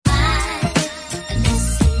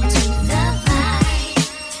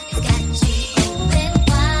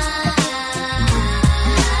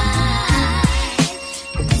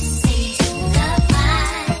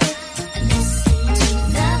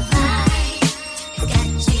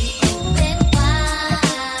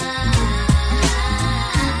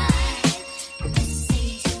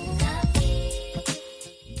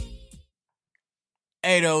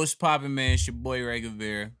Hey, those poppin', man. It's your boy Ray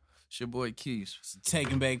Guevara. It's your boy Keys. It's the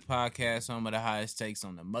Take and Bake podcast, home of the highest takes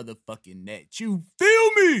on the motherfucking net. You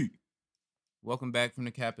feel me? Welcome back from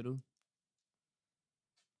the Capitol.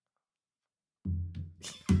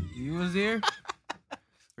 You was there?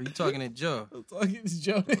 Or you talking to Joe? I'm talking to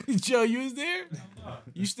Joe. Joe, you was there?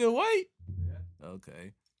 You still white? Yeah.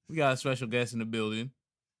 Okay. We got a special guest in the building.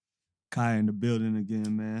 Kai in the building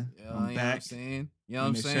again, man. Yeah, I'm you back. know what I'm saying? You know what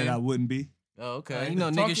I'm They saying? said I wouldn't be. Oh, okay. You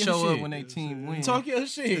know, Talk niggas your show shit. up when they team win. Talk your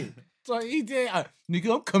shit. He did.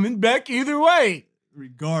 Nigga, I'm coming back either way.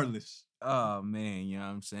 Regardless. Oh, man. You know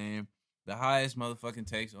what I'm saying? The highest motherfucking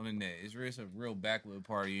takes on the net. It's a real backwood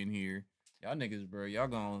party in here. Y'all niggas, bro, y'all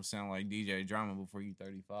gonna sound like DJ Drama before you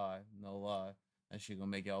 35. No lie. That shit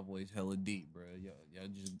gonna make y'all voice hella deep, bro. Y'all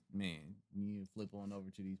just, man, you need to flip on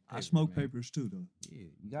over to these papers, I smoke man. papers too, though. Yeah,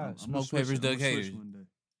 you got I'm smoke gonna papers, switch- Doug I'm gonna switch Haters. one day.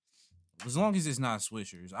 As long as it's not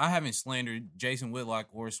Swishers. I haven't slandered Jason Whitlock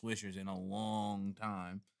or Swishers in a long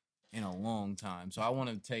time. So I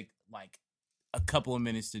want to take like a couple of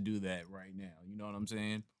minutes to do that right now. You know what I'm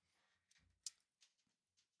saying?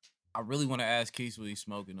 I really want to ask Keith what he's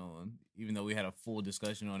smoking on, even though we had a full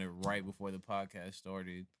discussion on it right before the podcast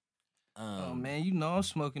started. Oh, man, you know I'm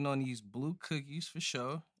smoking on these blue cookies for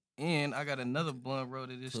sure. And I got another blunt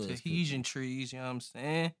rolled of this Cuz Tahitian trees, you know what I'm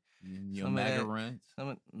saying? Your Some of MAGA that- runs.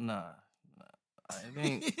 Nah. It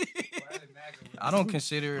ain't. I don't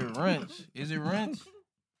consider it ranch. Is it ranch?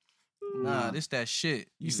 Nah, this that shit.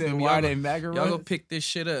 You said feel me? why Y'all they go- MAGA Y'all runs? go pick this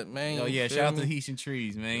shit up, man. Oh You yeah, feel shout out to me? Tahitian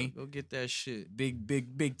trees, man. Go get that shit.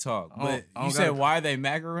 Big talk. I don't- But I don't you said gotta- why they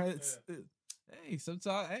MAGA runs? Hey,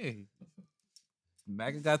 sometimes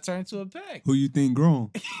MAGA got turned to a pack. Who you think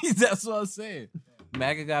grown? That's what I'm saying.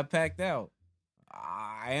 MAGA got packed out.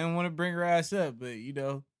 I didn't want to bring her ass up, but you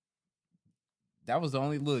know, that was the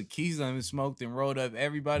only look. Keys done smoked and rolled up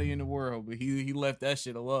everybody in the world, but he left that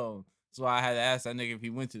shit alone. So I had to ask that nigga if he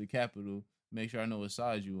went to the Capitol, make sure I know what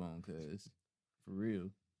side you on, cause for real,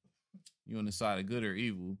 you on the side of good or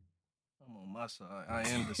evil. I'm on my side. I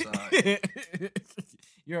am the side.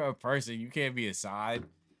 You're a person. You can't be a side.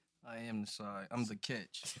 I am the side. I'm the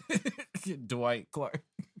catch. Dwight Clark.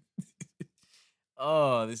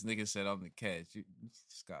 Oh, this nigga said I'm the catch.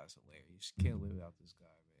 This guy's hilarious. Can't live without this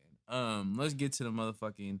guy, man. Let's get to the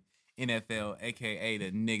motherfucking NFL, aka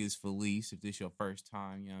the niggas Felice. If this your first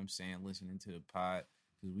time, you know what I'm saying, listening to the pod,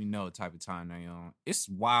 because we know what type of time they on. It's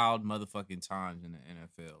wild motherfucking times in the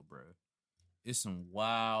NFL, bro. It's some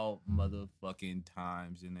wild motherfucking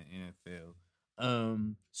times in the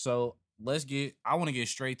NFL. So let's get. I want to get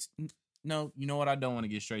straight. No, you know what? I don't want to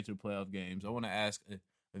get straight to the playoff games. I want to ask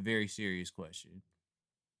a very serious question.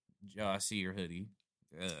 I see your hoodie.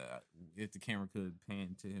 If the camera could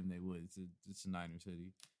pan to him, they would. It's a Niners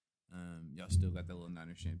hoodie. Y'all still got that little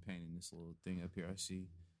Niners champagne in this little thing up here. I see.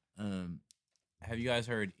 Have you guys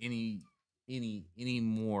heard any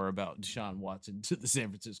more about Deshaun Watson to the San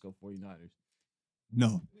Francisco 49ers?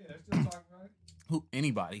 No. Yeah, they're still talking about it. Who?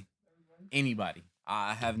 Anybody?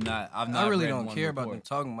 I have not. I've not. I really read don't one care about report. them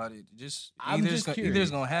talking about it. Just I'm either just it's curious.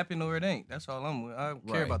 gonna happen or it ain't. That's all I'm with. I don't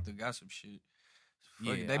care Right. about the gossip shit. Fuck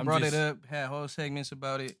Yeah, it. They I'm brought just- it up, had whole segments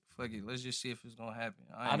about it. Fuck it. Let's just see if it's gonna happen.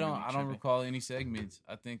 I ain't don't. really I don't tripping. recall any segments.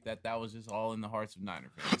 I think that was just all in the hearts of Niner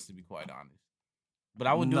fans, to be quite honest. But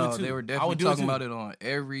I would do no, it too. they were I definitely would do talking it too. about it on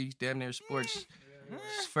every damn near sports.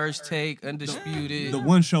 First Take, Undisputed, The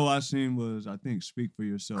one show I seen was, I think, Speak for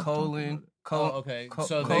Yourself. Colin, Oh, okay.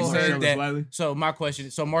 So they Cole said Hurd. that. Wiley? So my question.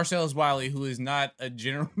 So Marcellus Wiley, who is not a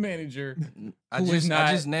general manager, I who is not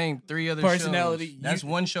just named 3 other personality, shows. That's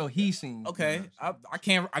one show he seen. okay, I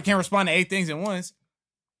can't respond to 8 things at once.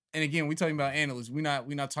 And again, we talking about analysts. We not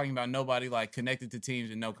talking about nobody like connected to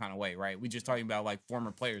teams in no kind of way, right? We just talking about like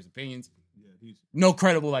former players' opinions. Yeah, he's No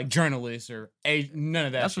credible like journalists or none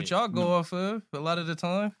of that. That's shit. what y'all go off of a lot of the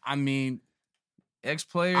time. I mean,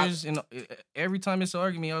 Ex-players, and every time it's an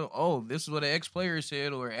argument, oh, this is what an ex-player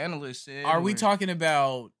said or analyst said. are we or- talking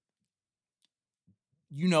about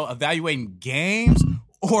evaluating games,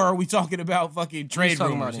 or are we talking about fucking I'm trade just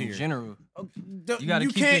talking rumors about in here? general. You gotta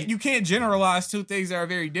keep can't it- you can't generalize two things that are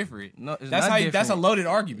very different. No, it's That's not how different. that's a loaded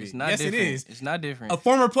argument. It's not Yes, different. it is. It's not different. A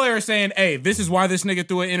former player saying, "Hey, this is why this nigga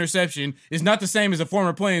threw an interception," is not the same as a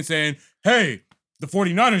former player saying, "Hey, the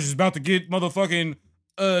 49ers is about to get motherfucking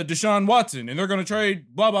Deshaun Watson and they're going to trade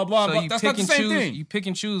blah blah blah." So blah. you That's pick not the and same choose. thing. You pick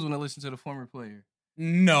and choose when to listen to the former player.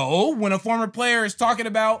 No, when a former player is talking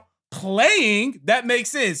about playing, that makes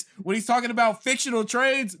sense. When he's talking about fictional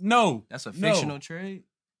trades, no. That's a No. fictional trade.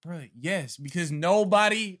 Bro, yes, because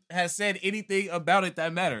nobody has said anything about it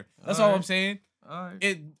that matter. That's all Alright. I'm saying. All right,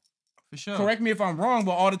 It for sure. correct me if I'm wrong,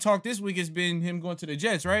 but all the talk this week has been him going to the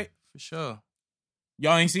Jets, right? For sure.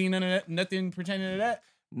 Y'all ain't seen none of that, nothing pertaining to that.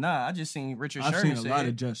 Nah, I just seen Richard I've Sherman seen a say lot it.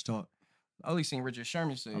 of Jets talk. I only seen Richard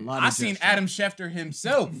Sherman say A it. lot I of seen Jets talk. Adam Schefter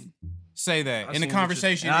himself say that I in the seen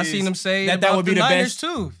conversation. Richard, and I seen him say that about would be the Niners best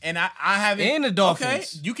too. And I haven't. And the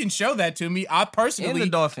Dolphins. Okay, you can show that to me. I personally, And the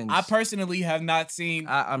Dolphins. I personally have not seen.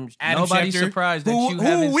 I'm Adam nobody's Schefter, surprised that who you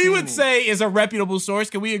haven't we seen would it. say is a reputable source.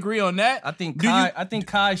 Can we agree on that? I think Do Kai. you- I think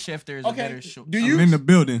Kai Schefter is a Okay. better source. Do I'm you- in the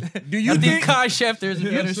building. Do you I think think? Kai Schefter is a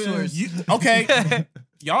better source. Okay,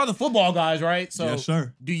 y'all are the football guys, right? So, Yes,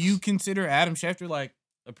 sir. do you consider Adam Schefter like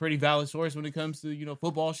a pretty valid source when it comes to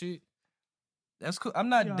football shit? That's cool. I'm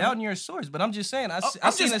not Yeah. doubting your source, but I'm just saying I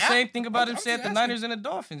I'm seen just the same thing about I'm him just say at the asking. Niners and the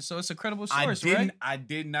Dolphins, so it's a credible source, right? I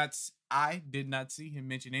did not see him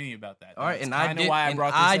mention any about that. All right, That's and I kinda did. why I and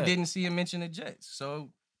brought this I up. didn't see him mention the Jets, so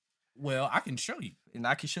Well, I can show you. and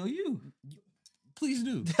I can show you. Please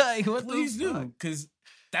do. Like, what Please the do, fuck? because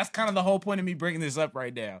that's kind of the whole point of me bringing this up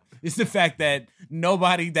right now. It's the fact that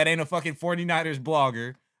nobody that ain't a fucking 49ers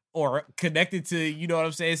blogger or connected to, you know what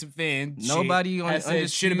I'm saying, some fans. Nobody on has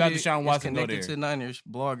said shit about Undisputed Deshaun is Watson go connected there. to Niners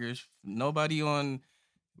bloggers. Nobody on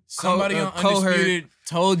Somebody on Cohort- Undisputed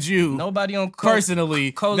told you nobody on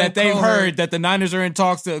personally Colin that they've Cohort- heard that the Niners are in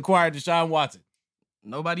talks to acquire Deshaun Watson.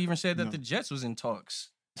 Nobody even said that No. the Jets was in talks.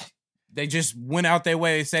 They just went out their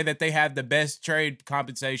way to say that they have the best trade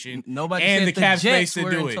compensation. Nobody And said the the cap Jets space to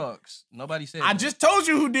were do in it. talks. Nobody said. I that. just told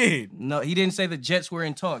you who did. No, he didn't say the Jets were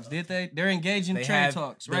in talks, did they? They're engaged in They trade have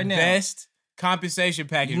talks the right now. best compensation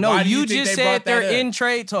package. No, Why do you think just they brought said they're that up? in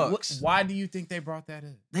trade talks. Why do you think they brought that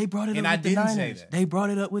up? They brought it And up I with the didn't say Niners. that. They brought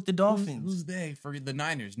it up with the Dolphins. Who's they for the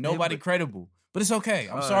Niners? Nobody but- credible. But it's okay.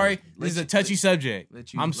 I'm All sorry. right. This is Let a touchy subject.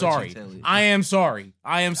 let you- I'm let you sorry. tell it. I am sorry.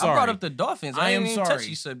 I am sorry. I brought up the Dolphins. I am ain't even sorry.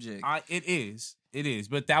 touchy subject. It is. It is.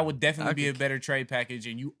 But that would definitely I be a could- better trade package.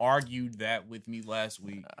 And you argued that with me last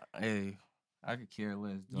week. Hey, I could care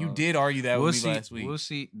less. You dog. did argue that We'll with me see. last week. We'll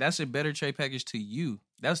see. That's a better trade package to you.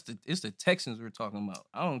 It's the Texans we're talking about.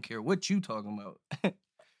 I don't care what you talking about.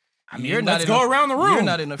 I mean, You're not let's in go the- around the room. you're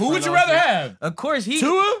not in the Who would front you rather office. have? Of course he.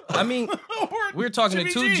 Tua? I mean, Or we're talking to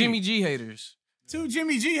two G? Jimmy G haters. Two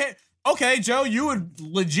Jimmy G. Okay, Joe, you would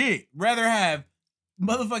legit rather have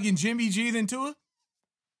motherfucking Jimmy G than Tua?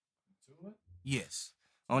 Yes.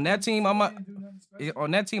 On that team, I might.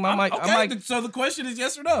 On that team, I might. Okay, I might. so the question is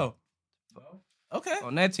yes or no? Okay.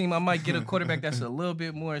 On that team, I might get a quarterback that's a little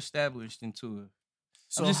bit more established than Tua.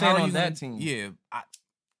 So just how saying are on you that gonna- team. Yeah.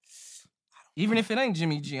 Even if it ain't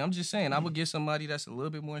Jimmy G, I'm just saying I would get somebody that's a little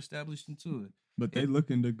bit more established than Tua. But they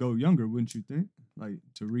looking to go younger, wouldn't you think? Like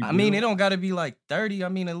to rebuild. I mean, it don't got to be like 30. I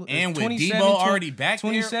mean, And with 27, Debo already back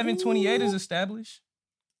 27, there, 28 is ooh, established.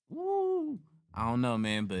 ooh. I don't know,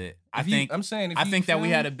 man, but I If you- think I'm saying if I you think that we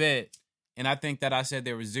feel had me? a bet, and I think that I said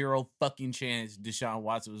there was zero fucking chance Deshaun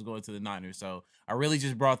Watson was going to the Niners. So I really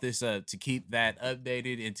just brought this up to keep that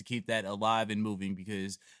updated and to keep that alive and moving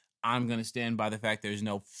because I'm gonna stand by the fact there's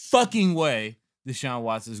no fucking way Deshaun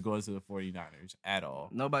Watson is going to the 49ers at all.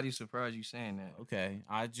 Nobody's surprised you saying that. Okay,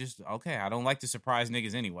 I don't like to surprise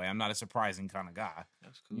niggas anyway. I'm not a surprising kind of guy.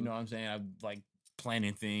 That's cool. You know what I'm saying? I like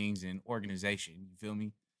planning things and organization. You feel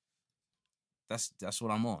me? That's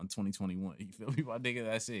what I'm on. 2021. You feel me, my nigga?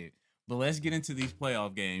 That's it. But let's get into these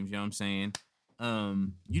playoff games. You know what I'm saying?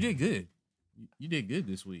 You did good. You did good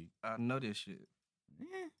this week. I know this shit.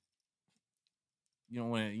 Yeah. You don't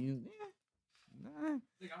want to. You. Yeah. Nah. I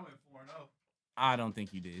think I went 4-0. I don't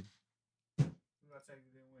think you did. Who I take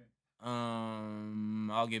you didn't win?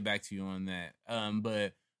 I'll get back to you on that.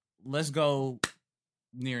 But let's go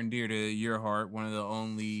near and dear to your heart. One of the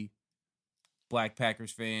only Black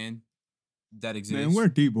Packers fan that exists. Man, where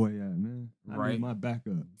D-Boy at, man? I Right. need my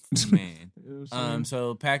backup. Man. You know what I'm saying?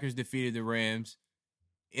 So Packers defeated the Rams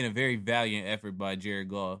in a very valiant effort by Jared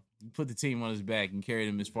Goff. He put the team on his back and carried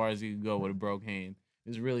him as far as he could go with a broke hand. It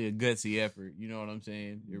was really a gutsy effort. You know what I'm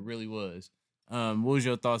saying? It really was. What was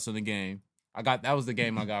your thoughts on the game? That was the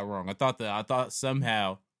game I got wrong. I thought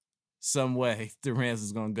somehow, some way, the Rams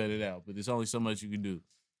was gonna gut it out, but there's only so much you can do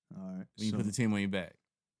All right. when you so, put the team on your back.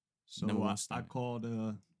 so number one I star. called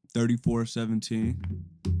 34-17.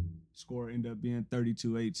 Score ended up being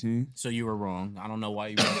 32-18. So you were wrong. I don't know why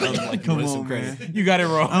you were like you Come wanted some on, credit. man. You got it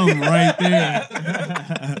wrong. I'm right there.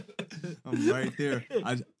 I'm right there.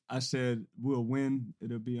 I said we'll win.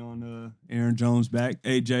 It'll be on Aaron Jones back.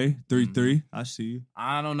 AJ 3-3. I see you.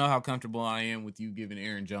 I don't know how comfortable I am with you giving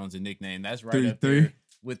Aaron Jones a nickname. That's right 3-3. up there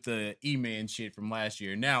with the E-Man shit from last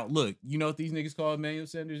year. Now, look, you know what these niggas call Emmanuel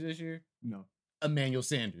Sanders this year? No. Emmanuel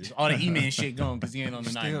Sanders. All the E-Man shit going because he ain't on the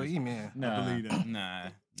Still Niners. E-Man. Nah, believe that.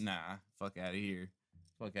 Nah. Fuck out of here.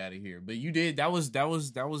 Fuck out of here. But you did. That was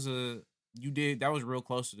real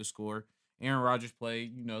close to the score. Aaron Rodgers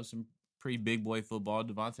played, some pretty big boy football.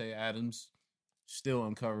 Devontae Adams, still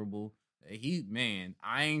uncoverable.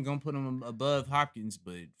 I ain't gonna put him above Hopkins,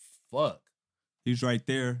 but fuck. He's right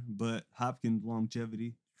there, but Hopkins'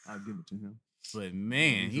 longevity, I'll give it to him. But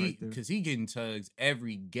man, He's he getting tugs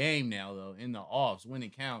every game now though in the offs when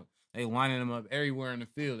it counts. They lining him up everywhere in the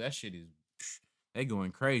field. That shit is they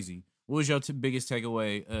going crazy. What was your biggest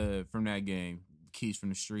takeaway from that game? Keys from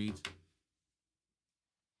the streets.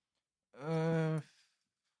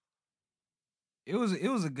 It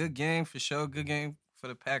was a good game for sure. Good game for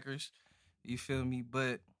the Packers. You feel me?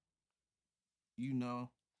 But you know,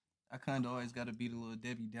 I kind of always got to be the little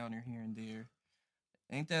Debbie Downer here and there.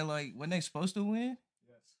 Ain't that like when they supposed to win?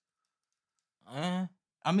 Yes.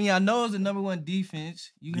 I mean, I know it's the number one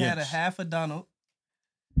defense. You had a half of Donald.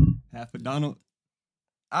 Half of Donald?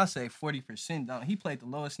 I'll say 40% Donald. He played the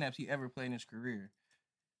lowest snaps he ever played in his career.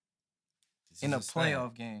 In a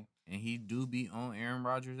playoff game. And he do be on Aaron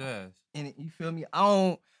Rodgers' ass. And you feel me?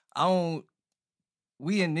 I don't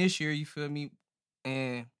we in this year, you feel me?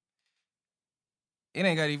 And it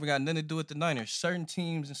ain't even got nothing to do with the Niners. Certain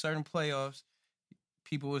teams and certain playoffs,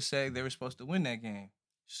 people would say they were supposed to win that game.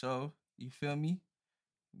 So, you feel me?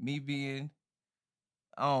 Me being,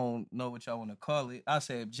 I don't know what y'all want to call it. I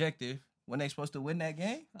say objective. When they supposed to win that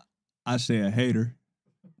game? I say a hater.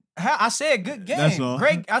 I said good game. That's all.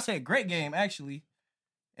 Great. I said great game, actually.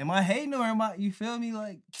 Am I hating or am I, you feel me?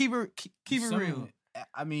 Like, keep it real.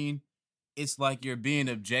 I mean, it's like you're being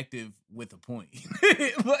objective with a point.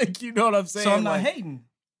 Like, you know what I'm saying? So I'm not hating.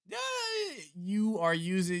 You are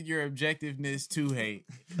using your objectiveness to hate.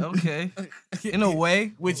 Okay. In a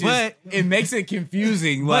way. It makes it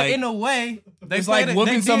confusing. But in a way, it's like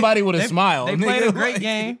whooping somebody with a smile. They played a great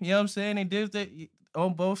game. You know what I'm saying? They did that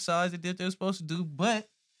on both sides. They did what they were supposed to do. But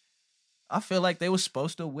I feel like they were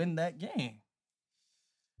supposed to win that game.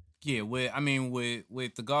 Yeah, with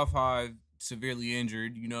the Golf Hive severely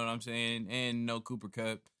injured, you know what I'm saying, and no Cooper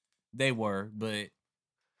Kupp, they were, but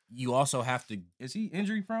you also have to. Is he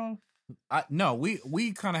injury prone? No,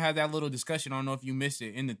 we kind of had that little discussion. I don't know if you missed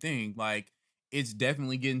it in the thing. Like, it's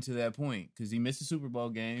definitely getting to that point because he missed the Super Bowl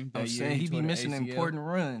game. I'm saying he be missing important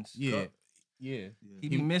runs. Yeah. He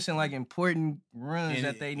be missing like important runs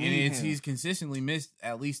that they need. And he's consistently missed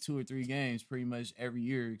at least 2 or 3 games pretty much every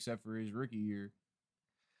year except for his rookie year.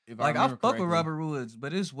 Like, I fuck with Robert Woods,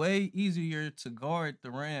 but it's way easier to guard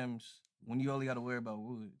the Rams when you only got to worry about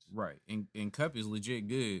Woods. Right. And Kupp is legit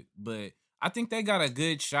good, but I think they got a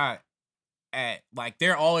good shot at, like,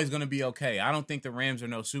 they're always going to be okay. I don't think the Rams are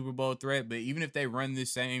no Super Bowl threat, but even if they run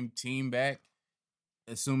this same team back,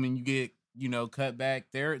 assuming you get, cut back,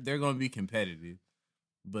 they're going to be competitive.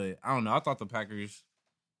 But I don't know. I thought the Packers,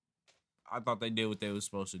 they did what they were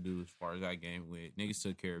supposed to do as far as that game went. Niggas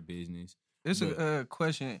took care of business. It's a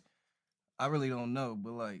question I really don't know,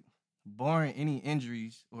 but, like, barring any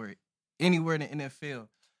injuries or anywhere in the NFL,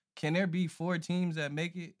 can there be 4 teams that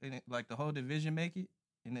make it, and like the whole division make it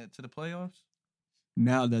to the playoffs?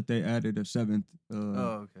 Now that they added a 7th.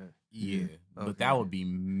 Okay. Yeah, but that would be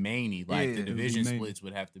many. Like, the division splits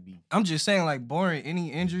would have to be. I'm just saying, like, barring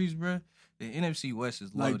any injuries, bro, the NFC West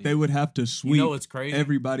is loaded. Like, they would have to sweep it's crazy?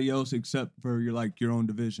 everybody else except for your own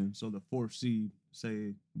division. So the 4th seed,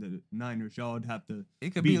 say the Niners, y'all would have to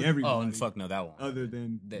beat everybody. Oh, and fuck no, that one. Other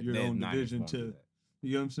than your own division to,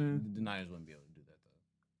 you know what I'm saying? The Niners wouldn't be able to do that,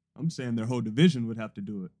 though. I'm saying their whole division would have to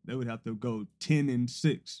do it. They would have to go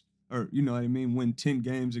 10-6. Or, you know what I mean? Win 10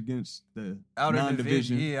 games against the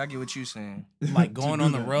non-division. Yeah, I get what you're saying. Like, going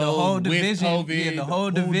on the road, the whole division, with COVID. Yeah, the whole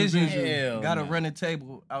division got to man. run the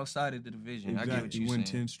table outside of the division. Exactly. I get what you're win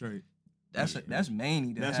saying. 10 straight. That's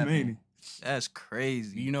many. That's many. That's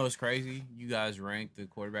crazy. You know what's crazy? You guys ranked the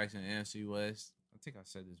quarterbacks in the NFC West. I think I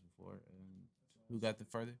said this before. Who got the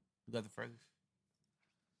furthest?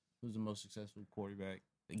 Who's the most successful quarterback,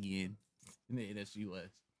 again, in the NFC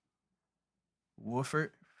West?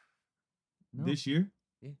 Wolford. No. This year?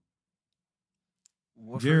 Yeah.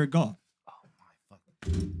 Wolford. Jared Goff. Oh, my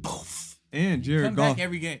fucking poof. And Jared Come Goff. back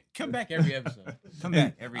every game. Come back every episode. Come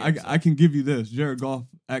back every episode. I can give you this. Jared Goff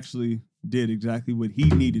actually did exactly what he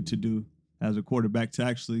needed to do as a quarterback to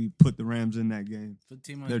actually put the Rams in that game. Put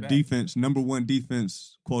the team on Their his back. defense, number 1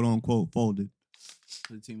 defense, quote unquote, folded.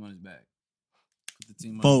 Put the team on his back. Put the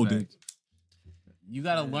team on Folded. his back. You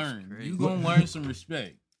gotta That's learn. crazy. You gonna learn some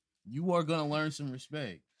respect. You are gonna learn some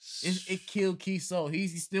respect. It killed Keith Soul. He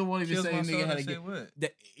still won't even say nigga had a good.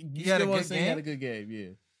 You still want to say he had a good game? Yeah.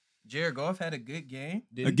 Jared Goff had a good game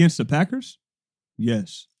Against the Packers?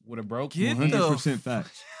 Yes. With a broke. 100%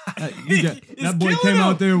 facts. That boy came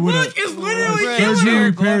out there with Look, it's literally surgery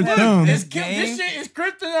repaired thumb. This shit is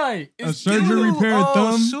kryptonite. A It's surgery killing repair him.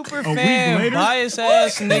 thumb super a week fan, later? bias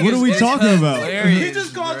ass niggas. What are we is talking about? hilarious, He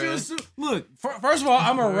just called you a bruh. look. First of all,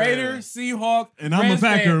 I'm a Raider, Seahawk, And I'm a Rams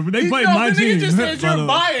Packer. fan. They played my The nigga team, just said by you're the way.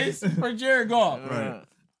 biased for Jared Goff. Right.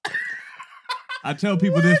 I tell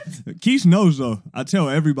people this. Keith knows though. I tell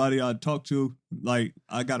everybody I talk to, like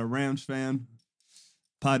I got a Rams fan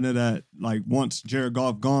partner that like once Jared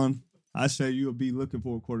Goff gone, I say you'll be looking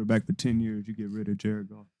for a quarterback for 10 years. You get rid of Jared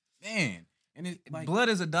Goff. Man, and it's like, Blood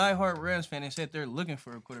is a diehard Rams fan and said they're looking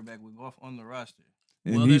for a quarterback with Goff on the roster.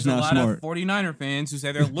 And well, he's there's a not lot smart. of 49er fans who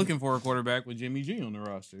say they're looking for a quarterback with Jimmy G on the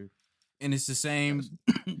roster, and it's the same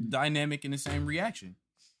dynamic and the same reaction.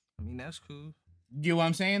 I mean, that's cool. You get what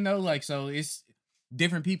I'm saying though? Like, so it's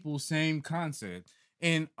different people, same concept.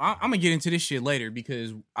 And I'm gonna get into this shit later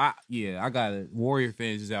because I got Warrior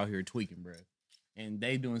fans is out here tweaking, bro, and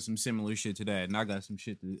they doing some similar shit to that, and I got some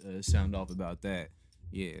shit to sound off about that.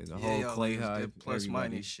 Yeah, the whole y'all Clay niggas hype, did plus everybody.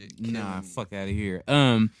 minus shit. Killing Nah, me. fuck out of here.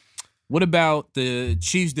 What about the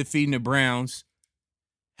Chiefs defeating the Browns?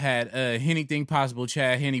 Had anything possible?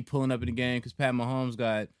 Chad Henne pulling up in the game because Pat Mahomes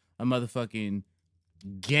got a motherfucking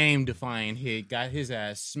game-defying hit, got his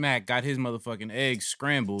ass smacked, got his motherfucking eggs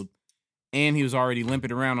scrambled, and he was already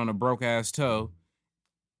limping around on a broke-ass toe.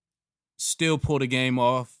 Still pulled the game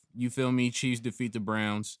off. You feel me? Chiefs defeat the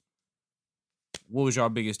Browns. What was y'all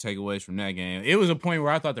biggest takeaways from that game? It was a point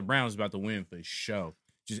where I thought the Browns was about to win for sure.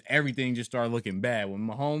 Just everything just started looking bad. When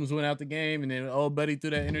Mahomes went out the game and then old buddy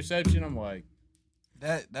threw that interception, I'm like,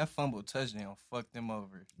 That fumble touchdown fucked them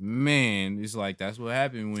over. man, it's like that's what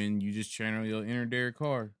happened when you just channel your inner Derek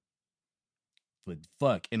Carr. But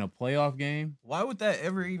fuck, in a playoff game? Why would that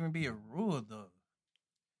ever even be a rule though?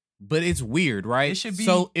 But it's weird, right? It should be-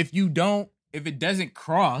 So if it doesn't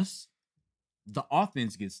cross, the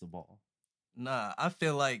offense gets the ball. Nah, I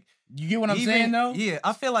feel like You get what I'm even- saying though? Yeah,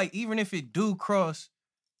 I feel like even if it do cross,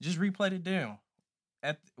 just replay it down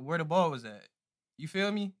at where the ball was at. You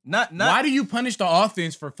feel me? Not Why do you punish the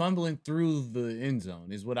offense for fumbling through the end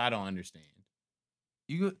zone is what I don't understand.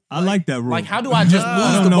 you. I like that rule. Like, how do I just I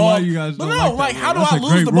lose don't the know ball? why you guys But don't no, like that like, rule. how do That's I a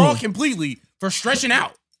lose great the ball rule. completely for stretching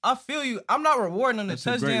out? I feel you. I'm not rewarding them the That's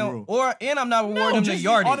a great touchdown, rule. and I'm not rewarding them the just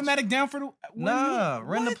yardage. automatic down for the. Nah,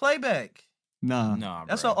 run the playback. Nah. Nah,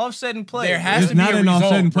 That's bro. an offsetting play. There has It's to be not a an result,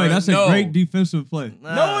 offsetting play. bro. That's No. a great defensive play.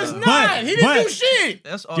 Nah, No, it's not. But- He didn't but- do shit,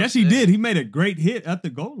 That's Yes, he offset. did. He made a great hit at the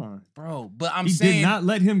goal line. bro. But I'm He saying, did not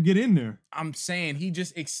let him get in there. I'm saying he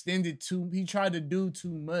just extended too. He tried to do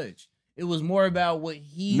too much. It was more about what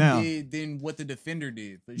he Now- did than what the defender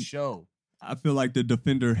did for sure. I feel like the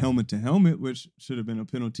defender helmet to helmet, which should have been a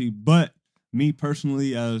penalty. But me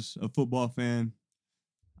personally, as a football fan,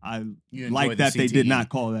 I You enjoy like the that they CTE. did not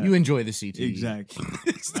call that. You enjoy the CTE. Exactly.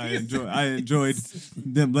 I enjoyed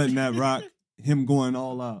them letting that rock, him going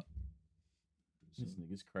all out. This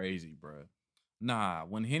nigga's crazy, bro. Nah,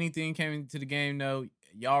 when anything came into the game, though,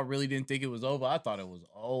 y'all really didn't think it was over. I thought it was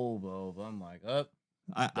over. I'm like, the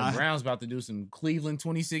I Browns about to do some Cleveland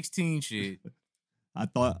 2016 shit.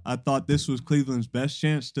 thought this was Cleveland's best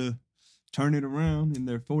chance to turn it around in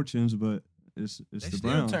their fortunes, but it's They the still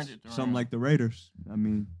Browns. turned it Something around. like the Raiders. I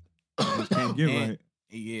mean, they just can't get And- right.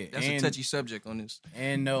 Yeah, That's a touchy subject on this.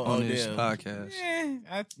 And no on Odell. this podcast.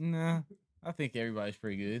 I think everybody's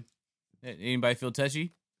pretty good. Anybody feel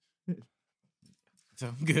touchy? So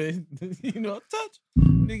I'm good. You know, touch.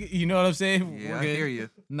 Nigga, you know what I'm saying? Yeah, We're I good. hear you.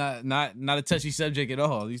 Not a touchy subject at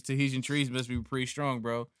all. These Tahitian trees must be pretty strong,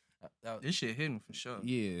 bro. This shit hitting for sure.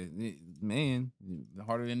 Yeah, man,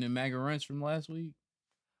 harder than the MAGA runs from last week.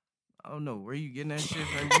 I don't know where you getting that shit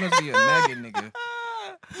from. You must be a maggot nigga.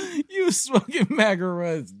 You smoking MAGA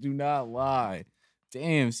runs. Do not lie.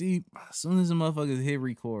 Damn, see, as soon as the motherfuckers hit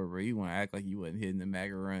record, bro, you want to act like you wasn't hitting the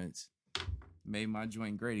MAGA runs. Made my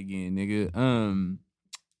joint great again, nigga.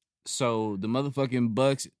 So the motherfucking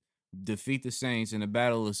Bucks defeat the Saints in a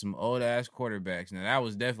battle of some old ass quarterbacks. Now that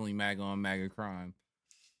was definitely MAGA on MAGA crime.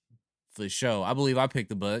 For sure. I believe I picked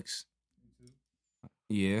the Bucks.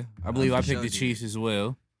 Yeah. I believe for I picked sure the did. Chiefs as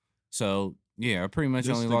well. So yeah, I pretty much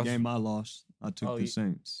This only is the lost. game I lost. I took Oh, the you-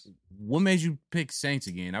 Saints. What made you pick Saints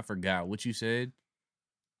again? I forgot what you said.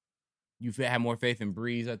 You had more faith in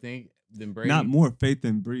Breeze, I think, than Brady. Not more faith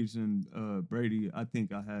in Breeze and Brady. I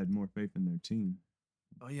think I had more faith in their team.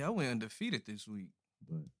 Oh yeah, I went undefeated this week.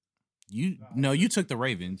 But You took the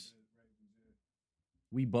Ravens.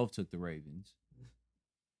 We both took the Ravens.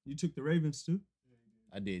 you took the Ravens too,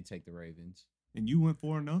 I did take the Ravens. and you went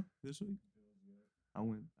 4-0 this week. I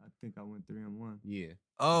think I went 3-1. Yeah.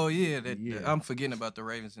 Oh yeah, Yeah. I'm forgetting about the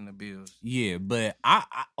Ravens and the Bills. Yeah, but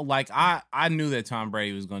I knew that Tom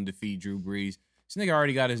Brady was going to defeat Drew Brees. This nigga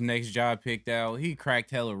already got his next job picked out. He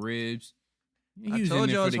cracked hella ribs. He I was told in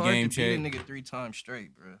there y'all for it's the hard game to beat a check. nigga 3 times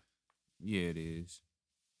straight, bro. Yeah, it is.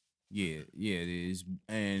 Yeah, it is.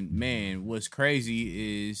 And man, what's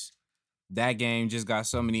crazy is that game just got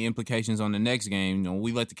so many implications on the next game. You know,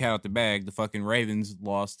 we let the cat out the bag. The fucking Ravens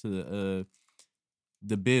lost to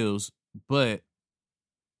the Bills, but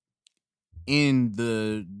in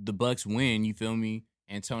the Bucks win, you feel me?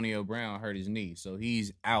 Antonio Brown hurt his knee, so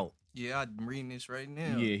he's out. Yeah, I'm reading this right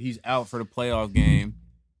now. Yeah, he's out for the playoff game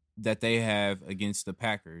that they have against the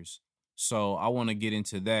Packers. So I want to get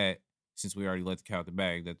into that since we already let the cat out the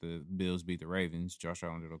bag that the Bills beat the Ravens. Josh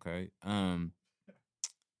Allen did okay.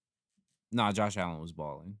 Josh Allen was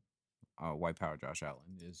balling. White power Josh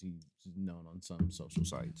Allen, as he's known on some social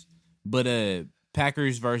sites. But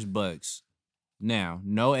Packers versus Bucks. Now,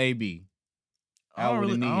 no AB. I don't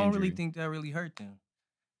really injury. think that really hurt them.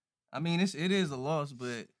 I mean, it is a loss,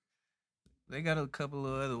 but they got a couple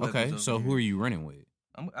of other weapons. Okay, over so here. who are you running with?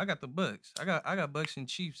 I got the Bucks. I got Bucks and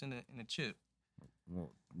Chiefs in the chip.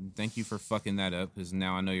 Well, thank you for fucking that up because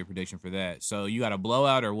now I know your prediction for that. So you got a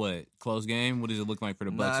blowout or what? Close game? What does it look like for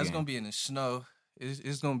the Bucks? It's game? gonna be in the snow.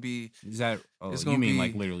 It's gonna be. Is that? Oh, it's you gonna mean be,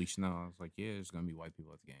 like literally snow? I was like, yeah, there's gonna be white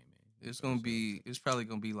people at the game, man. It's gonna be. It's probably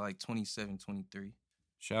gonna be like 27-23.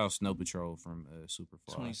 Shout out Snow Patrol from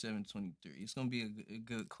Superfly. 27-23. It's gonna be a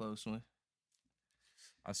good close one.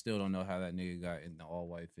 I still don't know how that nigga got in the all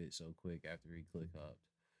white fit so quick after he click hopped.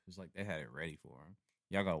 It's like they had it ready for him.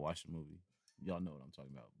 Y'all gotta watch the movie. Y'all know what I'm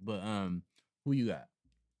talking about. But who you got?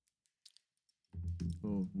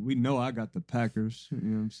 Well, we know I got the Packers. You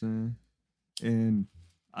know what I'm saying? And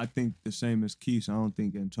I think the same as Keith. I don't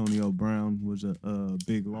think Antonio Brown was a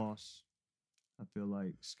big loss. I feel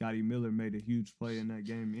like Scotty Miller made a huge play in that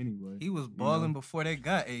game anyway. He was balling before they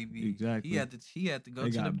got AB. Exactly. He had to go they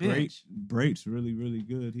to the got bench. Brait's really, really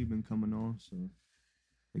good. He been coming on, so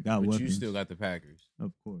they got But weapons. you still got the Packers.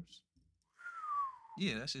 Of course.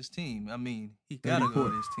 Yeah, that's his team. I mean, he gotta go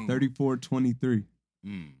with his team. 34-23.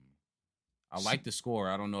 I like the score.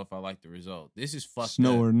 I don't know if I like the result. This is fucked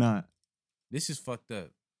Snow up. or not. This is fucked up.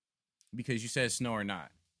 Because you said snow or not.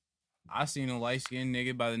 I seen a light-skinned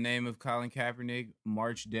nigga by the name of Colin Kaepernick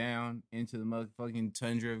march down into the motherfucking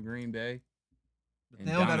tundra of Green Bay.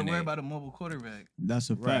 They don't got to worry about a mobile quarterback. That's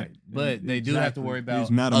a fact. Right. But they do have to worry about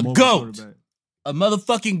He's not a mobile goat. quarterback. A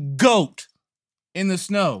motherfucking goat in the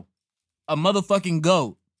snow. A motherfucking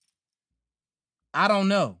goat. I don't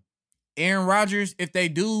know. Aaron Rodgers, if they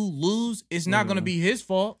do lose, it's not going to be his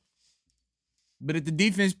fault. But if the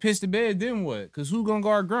defense pissed the bed, then what? Because who going to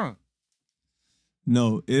guard Gronk?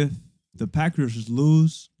 No, if the Packers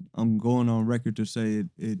lose, I'm going on record to say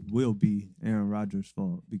it will be Aaron Rodgers'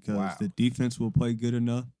 fault because the defense will play good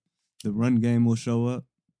enough. The run game will show up.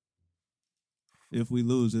 If we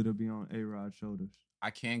lose, it'll be on A-Rod's shoulders.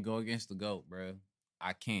 I can't go against the GOAT, bro.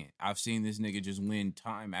 I can't. I've seen this nigga just win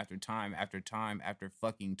time after time after time after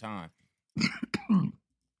fucking time.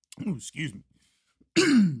 Ooh, excuse me.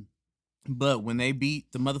 But when they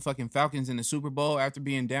beat the motherfucking Falcons in the Super Bowl after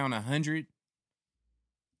being down 100,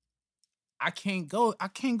 I can't go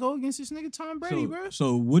against this nigga Tom Brady, bro.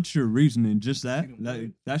 So what's your reasoning? Just that?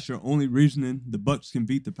 That's your only reasoning the Bucks can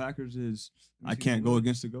beat the Packers is I can't go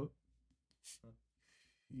against the GOAT?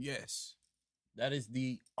 Yes. That is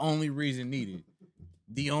the only reason needed.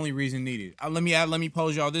 The only reason needed. Let me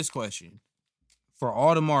pose y'all this question. For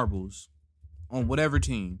all the marbles on whatever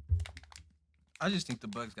team, I just think the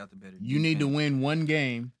Bucks got the better you need to win one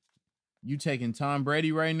game. You taking Tom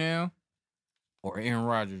Brady right now or Aaron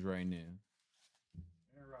Rodgers right now?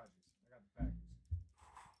 Aaron Rodgers. I got the Packers.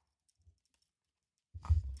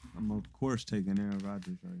 I'm of course taking Aaron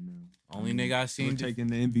Rodgers right now. Only nigga I seen taking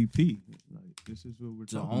the MVP. Like this is what we're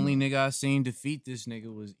talking about. The only nigga I seen defeat this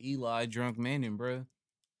nigga was Eli Drunk Manning, bro.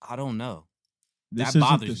 I don't know. This that isn't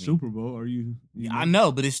bothers the me. Super Bowl. Are you? I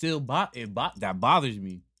know, but it still that bothers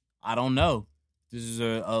me. I don't know. This is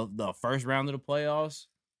the first round of the playoffs.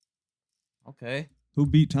 Okay. Who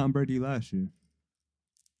beat Tom Brady last year?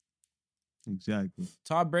 Exactly.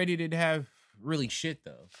 Tom Brady didn't have really shit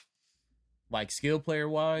though. Like skill player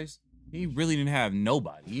wise, he really didn't have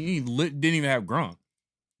nobody. He didn't even have Gronk.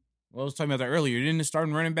 Well, I was talking about that earlier. Didn't the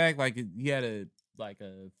starting running back like he had a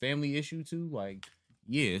family issue too? Like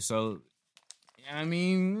yeah. So I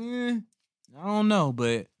mean, I don't know,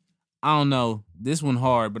 but I don't know. This one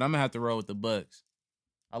hard, but I'm gonna have to roll with the Bucks.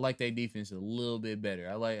 I like their defense a little bit better.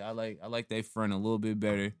 I like their front a little bit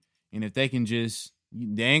better. And if they can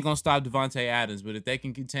they ain't gonna stop Devontae Adams, but if they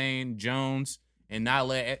can contain Jones and not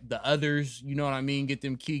let the others, you know what I mean, get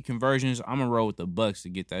them key conversions, I'm gonna roll with the Bucks to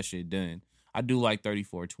get that shit done. I do like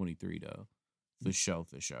 34-23 though, for sure.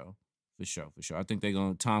 I think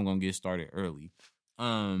Tom gonna get started early.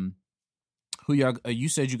 Who y'all? You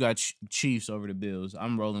said you got Chiefs over the Bills.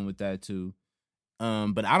 I'm rolling with that too.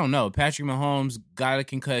 But I don't know. Patrick Mahomes got a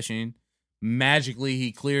concussion. Magically,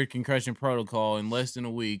 he cleared concussion protocol in less than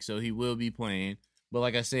a week, so he will be playing. But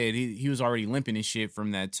like I said, he was already limping and shit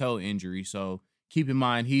from that toe injury. So keep in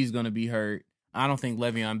mind he's gonna be hurt. I don't think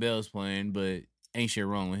Le'Veon Bell's playing, but ain't shit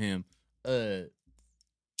wrong with him.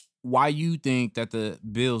 Why you think that the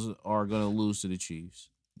Bills are gonna lose to the Chiefs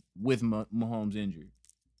with Mahomes injured?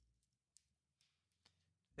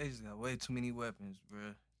 They just got way too many weapons, bro.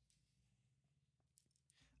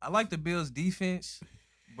 I like the Bills' defense,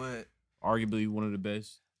 but Arguably one of the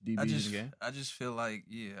best DBs in the game. I just feel like,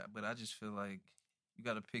 you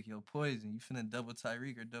got to pick your poison. You finna double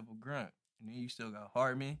Tyreek or double Grunt. And then you still got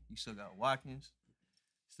Hardman. You still got Watkins.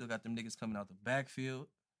 Still got them niggas coming out the backfield.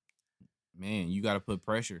 Man, you got to put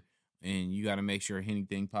pressure. And you got to make sure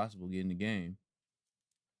anything possible get in the game.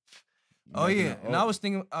 And I was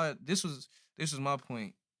thinking, this was my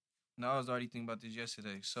point. And I was already thinking about this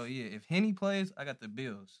yesterday. So, yeah, if Henny plays, I got the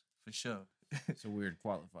Bills for sure. It's a weird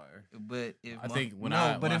qualifier. But if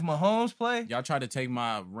if Mahomes play, y'all tried to take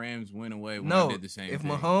my Rams win away when I did the same if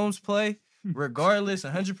thing. Mahomes play, regardless,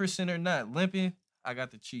 100% or not, limping, I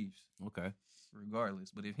got the Chiefs. Okay.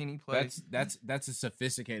 Regardless, but if Henny plays, that's a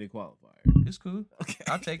sophisticated qualifier. It's cool. Okay,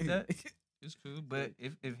 I'll take that. It's cool. But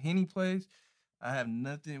if Henny plays, I have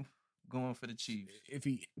nothing going for the Chiefs. If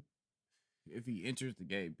he enters the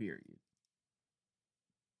game, period.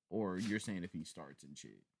 Or you're saying if he starts and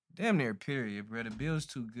shit. Damn near period, bro. The Bills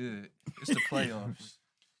too good. It's the playoffs.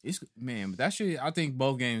 But that shit, I think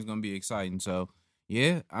both games gonna be exciting. So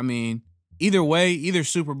yeah, I mean, either way, either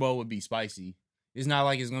Super Bowl would be spicy. It's not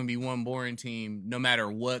like it's gonna be one boring team, no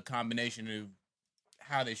matter what combination of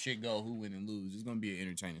how this shit go, who win and lose. It's gonna be an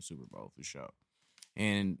entertaining Super Bowl for sure.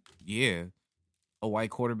 And yeah, a white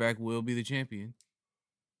quarterback will be the champion.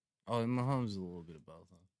 Oh, and Mahomes is a little bit of both,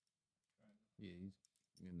 huh? Yeah,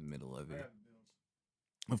 he's in the middle of it.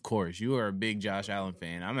 Of course, you are a big Josh Allen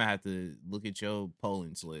fan. I'm gonna have to look at your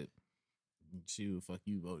polling slip and see who the fuck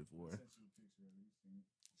you voted for.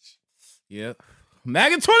 Yep.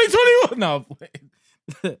 MAGA 2021.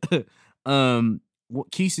 No.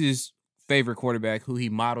 Keith's favorite quarterback, who he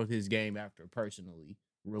modeled his game after personally,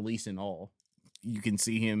 releasing all. You can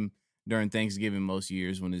see him during Thanksgiving most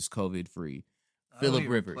years when it's COVID free. Phillip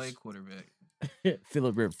Rivers. Play quarterback.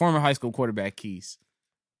 Phillip Rivers, former high school quarterback Keith,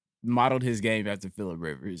 modeled his game after Phillip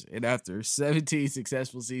Rivers. And after 17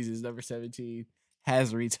 successful seasons, number 17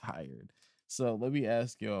 has retired. So let me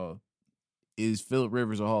ask y'all, is Phillip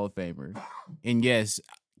Rivers a Hall of Famer? And yes,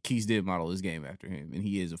 Keith did model his game after him, and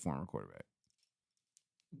he is a former quarterback.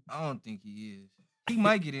 I don't think he is. He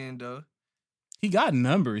might get in, though. He got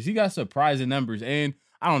numbers. He got surprising numbers. And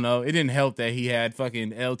I don't know, it didn't help that he had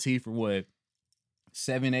fucking LT for what,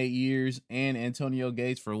 7-8 years, and Antonio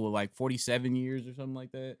Gates for what, like 47 years or something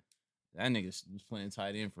like that. That nigga was playing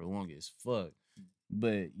tight end for the longest. Fuck.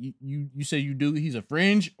 But you say you do? He's a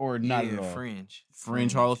fringe or not at all?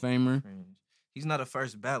 Fringe Hall of Famer. Fringe. He's not a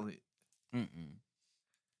first ballot.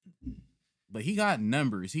 But he got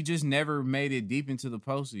numbers. He just never made it deep into the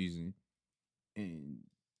postseason. And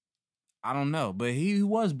I don't know, but he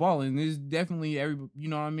was balling. There's definitely you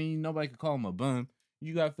know what I mean? Nobody could call him a bum.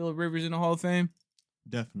 You got Phillip Rivers in the Hall of Fame?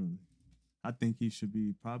 Definitely. I think he should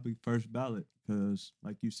be probably first ballot because,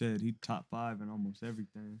 like you said, he top 5 in almost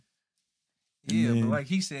everything. Yeah, but like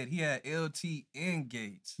he said, he had LT and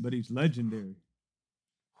Gates. But he's legendary.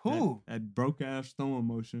 Who? At broke ass throwing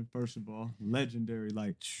motion, first of all, legendary.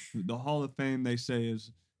 Like the Hall of Fame, they say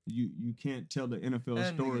is you can't tell the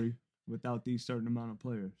NFL story without these certain amount of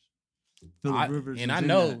players. Phillip Rivers, and I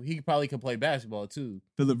know he probably could play basketball too.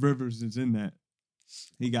 Phillip Rivers is in that.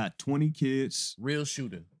 He got 20 kids. Real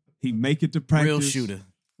shooter. He make it to practice. Real shooter.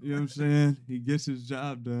 You know what I'm saying? He gets his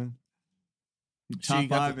job done. He top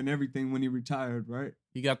 5 in everything when he retired, right?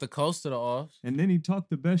 He got the coast to the offs. And then he talked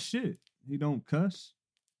the best shit. He don't cuss.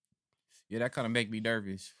 Yeah, that kind of make me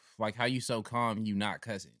nervous. Like, how you so calm, you not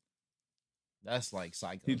cussing? That's like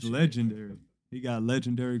psycho. He's shit. legendary. He got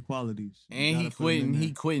legendary qualities. And he quitting.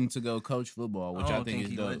 He quitting to go coach football, which I think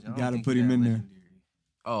is dope. You got to put him in there.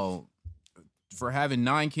 Oh, for having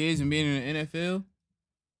 9 kids and being in the NFL?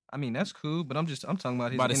 I mean, that's cool, but I'm talking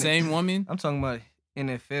about his... By the same woman? I'm talking about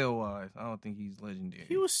NFL-wise. I don't think he's legendary.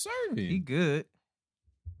 He was serving. He good.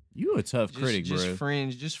 You a tough critic, bro.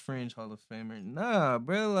 Just fringe Hall of Famer. Nah,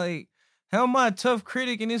 bro, like, how am I a tough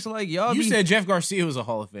critic and it's like, y'all You said Jeff Garcia was a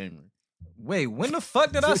Hall of Famer. Wait, when the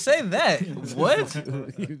fuck did I say that? What?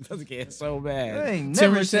 You doesn't get so bad. I ain't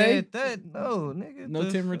never said that. No, nigga. No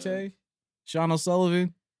Tim Rattay? Sean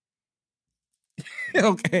O'Sullivan?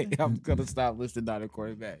 Okay, I'm gonna stop listing Niner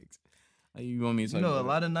quarterbacks. You want me to You talk know a about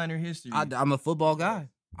lot of Niner history. I'm a football guy.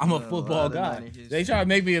 I'm a Yeah, a football lot of guy. Niner history. They try to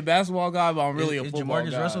make me a basketball guy, but I'm really a is football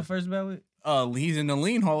Jamarcus guy. Russell first ballot? He's in the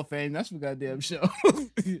Lean Hall of Fame. That's for goddamn show.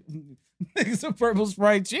 Nigga's a purple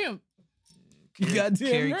Sprite champ. You goddamn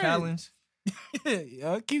Kerry right. Collins.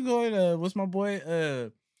 Keep going. What's my boy?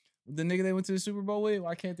 The nigga they went to the Super Bowl with?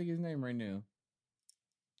 I can't think of his name right now.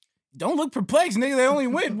 Don't look perplexed, nigga. They only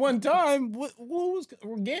went one time. What was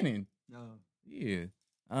Gannon? No. Yeah.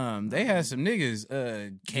 They had some niggas.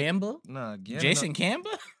 Kamba? Nah, Gannon. Jason Kamba?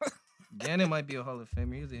 Gannon might be a Hall of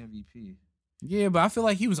Famer. He was the MVP. Yeah, but I feel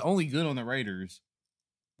like he was only good on the Raiders.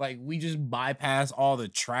 Like, we just bypass all the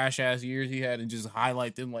trash ass years he had and just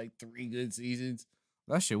highlight them like 3 good seasons.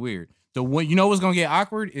 That shit weird. The one, you know what's gonna get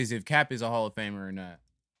awkward is if Cap is a Hall of Famer or not.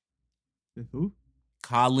 If who?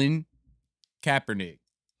 Colin Kaepernick.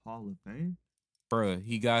 Hall of Fame? Bruh,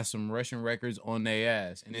 he got some Russian records on their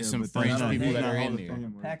ass. And there's some but French that's not- people he's that not are Hall in of there.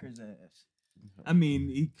 Fame. Packers ass. I mean,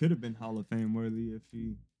 he could have been Hall of Fame worthy if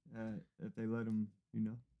they let him,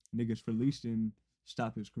 niggas released and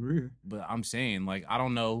stop his career. But I'm saying, like, I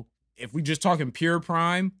don't know. If we just talking pure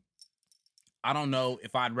prime, I don't know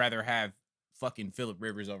if I'd rather have fucking Phillip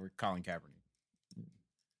Rivers over Colin Kaepernick.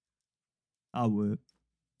 I would.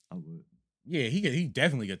 Yeah, he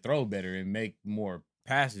definitely could throw better and make more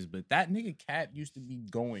passes, but that nigga Cap used to be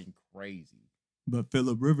going crazy. But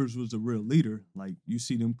Phillip Rivers was a real leader. Like, you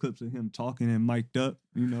see them clips of him talking and mic'd up.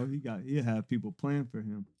 He'll have people playing for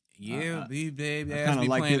him. Yeah, I he kinda has be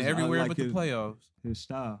like playing his- I everywhere like but his- the playoffs. His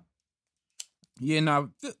style. Yeah, no,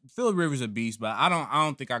 Phillip Rivers a beast, but I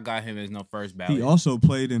don't think I got him as no first ballot. He also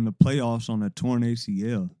played in the playoffs on a torn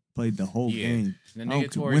ACL. Played the whole Yeah. game. The I nigga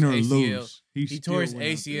don't tore his win or ACL. lose. He tore his still went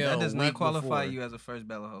out ACL. That does a not week qualify before. you as a first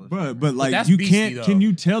ballot Hall of there. Famer. But like that's you beastie, can't. though. Can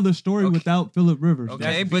you tell the story Okay. without Phillip Rivers? Okay,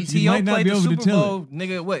 That's but beastie. You T.O. might not played be the able to Super tell Bowl,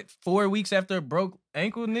 nigga, what, 4 weeks after a broke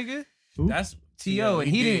ankle, nigga? Who? That's T.O. and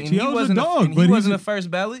he did. didn't. And he T.O.'s a wasn't dog, and but he he's wasn't a- a first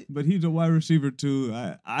ballot. But he's a wide receiver too.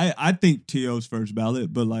 I think T.O.'s first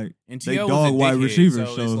ballot, but like And they T.O. was a dog wide dickhead, receivers.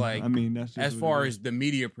 so So, it's like, I mean, that's just as what far it as the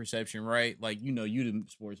media perception, right? Like, you the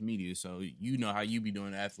sports media, so you know how you be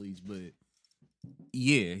doing athletes, but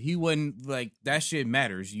yeah, he wasn't like that shit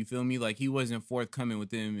matters. You feel me? Like, he wasn't forthcoming with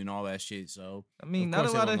them and all that shit. So I mean, of not course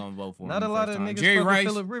a they lot wasn't of gonna vote for not him a the lot first of time. niggas Jerry fuck with Rice,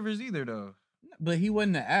 Phillip Rivers either, though. but he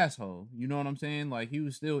wasn't an asshole. You know what I'm saying? Like, he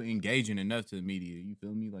was still engaging enough to the media. You feel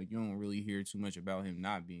me? Like, you don't really hear too much about him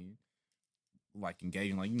not being like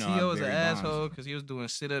engaging. Like, how T.O. was an Barry Bonds- asshole because he was doing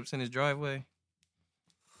sit-ups in his driveway.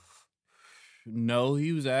 No,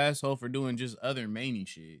 he was an asshole for doing just other manny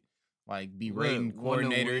shit. Like berating What, wanna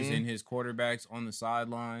coordinators win? and his quarterbacks on the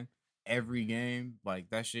sideline every game. Like,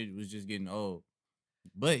 that shit was just getting old.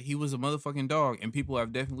 But he was a motherfucking dog, and people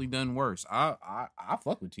have definitely done worse. I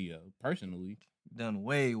fuck with T.O. personally. Done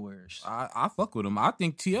way worse. I fuck with him. I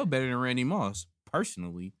think T.O. better than Randy Moss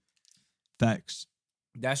personally. Facts.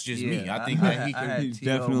 That's just me. I think I that he could. had He's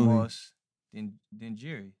T.O. definitely- Moss than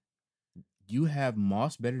Jerry. You have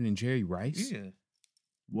Moss better than Jerry Rice? Yeah.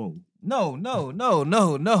 Whoa. No, no, I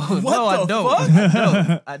the don't.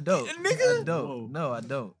 fuck? I don't. Nigga? I don't. No, I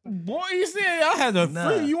don't. Boy, you said I had a Nah.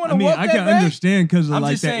 free. You want I to mean, walk I that can back? understand because of I'm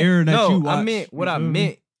like just the saying, era that no, you watched. I meant what you I feel me?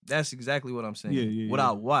 meant. That's exactly what I'm saying. Yeah, What yeah.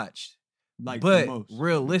 I watched. Like But the most.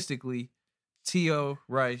 realistically, T.O.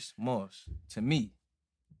 Rice Moss to me.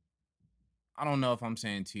 I don't know if I'm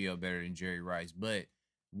saying T.O. better than Jerry Rice, but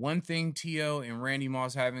one thing T.O. and Randy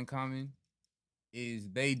Moss have in common is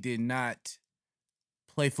they did not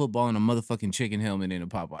play football in a motherfucking chicken helmet in a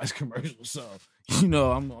Popeyes commercial. So,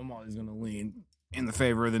 I'm always going to lean in the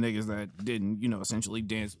favor of the niggas that didn't, essentially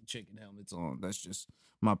dance with chicken helmets on. That's just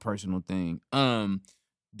my personal thing.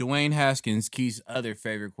 Dwayne Haskins, Keith's other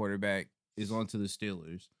favorite quarterback, is on to the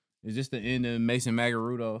Steelers. Is this the end of Mason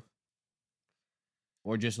Rudolph?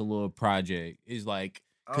 Or just a little project? Is like,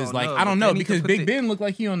 because like, I don't know, because Big Ben looked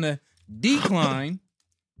like he on the decline.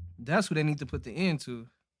 That's what they need to put the end to.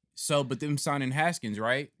 So, but them signing Haskins,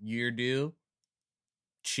 right? Year deal,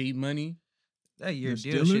 cheap money. That year The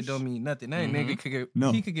deal shit Steelers? don't mean nothing. That Mhm. nigga could get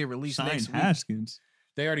No. he could get released Signed next week. Haskins.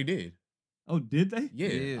 They already did. Oh, did they? Yeah,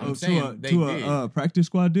 Yeah. I'm Oh, saying they to did. a practice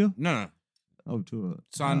squad deal. No, Oh, to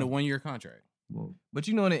a signed a oh, 1-year contract. whoa. But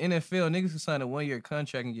in the NFL, niggas can sign a 1-year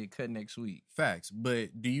contract and get cut next week. Facts.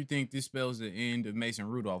 But do you think this spells the end of Mason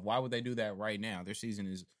Rudolph? Why would they do that right now? Their season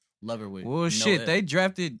is lover with. Well, no shit, L. they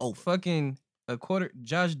drafted Oh. fucking a quarter.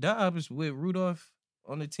 Josh Dobbs with Rudolph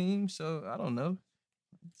on the team, so I don't know.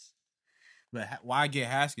 But why get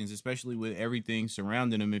Haskins, especially with everything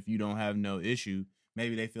surrounding him, if you don't have no issue?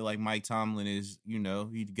 Maybe they feel like Mike Tomlin is,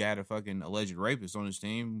 he got a fucking alleged rapist on his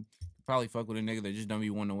team. Probably fuck with a nigga that just don't be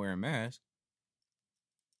wanting to wear a mask.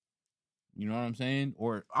 You know what I'm saying?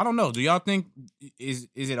 Or I don't know. Do y'all think is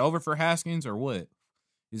it over for Haskins or what?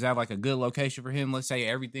 Is that like a good location for him? Let's say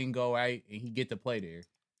everything go right and he get to play there.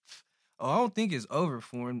 Oh, I don't think it's over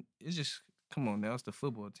for him. It's just, come on now, it's the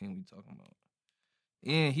football team we talking about.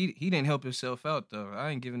 And he didn't help himself out though.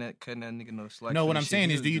 I ain't cutting that nigga no slack. No, for what the I'm shit saying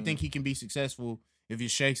he is, was do you doing. think he can be successful if it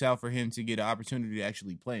shakes out for him to get an opportunity to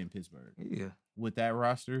actually play in Pittsburgh Yeah. with that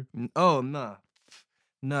roster? Oh, nah.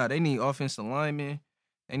 Nah, they need offensive linemen.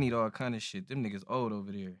 They need all kind of shit. Them niggas old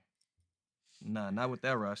over there. Nah, not with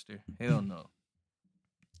that roster. Hell no.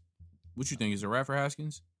 What you think is a wrap for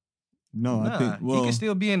Haskins? No, Nah, I think he can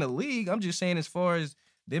still be in the league. I'm just saying, as far as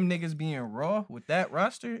them niggas being raw with that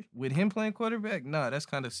roster, with him playing quarterback, nah, that's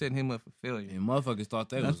kind of setting him up for failure. And motherfuckers thought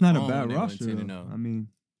that that's was not a on bad when they went roster. 10-0. Though.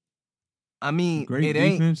 I mean, Great it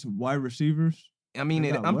ain't. defense, wide receivers. I mean,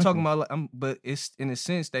 They got I'm talking weapons. about, but it's in a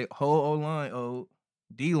sense they whole O line old,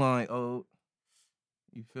 D line old.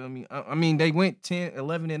 You feel me? I mean, they went 10,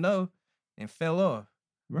 11-0 and fell off.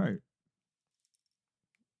 Right.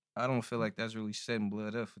 I don't feel like that's really setting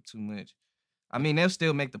blood up for too much. I mean, they'll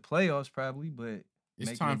still make the playoffs probably, but It's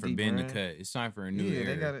making time a for deep Ben to run. cut. It's time for a new Yeah, era.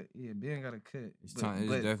 they gotta. Yeah, Ben got to cut. It's time-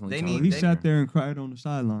 it's definitely they time. Oh, need. he They, sat there and cried on the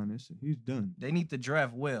sideline. He's done. they need to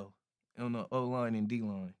draft well on the O line and D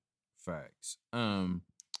line. Facts.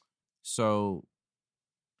 So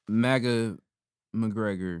MAGA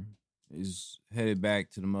McGregor is headed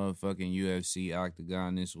back to the motherfucking UFC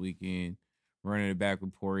octagon this weekend, running it back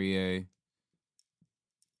with Poirier.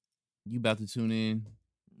 You about to tune in?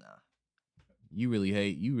 Nah, You really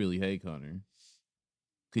hate Conor.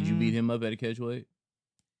 Could you beat him up at a catchweight?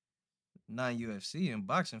 not UFC and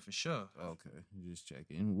boxing for sure. Okay, just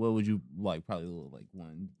checking. What would you like? Probably a little like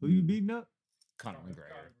one. Who you beating up? Conor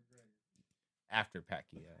McGregor. After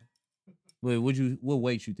Pacquiao. Wait, what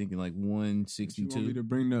weight you thinking? Like You want me 162? to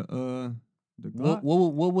bring the What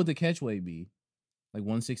Glock? would the catch weight be? Like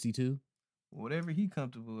 162? Whatever he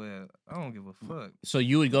comfortable at, I don't give a fuck. So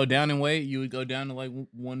you would go down in weight? You would go down to like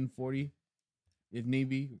 140 if need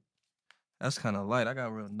be? That's kind of light. I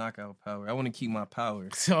got real knockout power. I want to keep my power.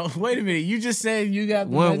 So wait a minute. You just said you got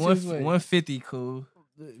the One, catch weight. 150 cool.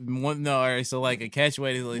 No, all right. So like a catch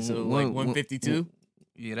weight is like, so like 152?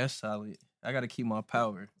 Yeah, that's solid. I got to keep my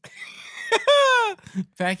power.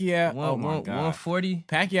 Pacquiao. Oh my God. 140.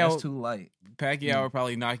 Pacquiao. That's too light. Pacquiao would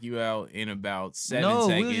probably knock you out in about 7 No,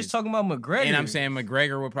 seconds. we were just talking about McGregor. And I'm saying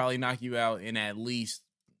McGregor would probably knock you out in at least.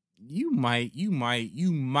 You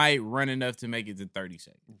might run enough to make it to 30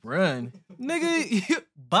 seconds. Run. Nigga,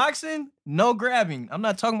 boxing, no grabbing. I'm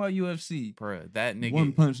not talking about UFC. Bruh, that nigga.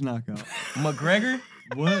 One punch knockout. McGregor?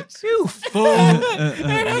 What? You fool. Hey,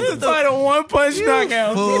 that's the title, one punch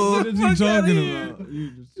knockout. fool. What is he talking about?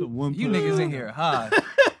 You just a one You punch. niggas in here high.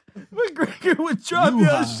 McGregor would drop You your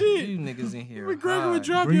high. shit. You niggas in here McGregor high. would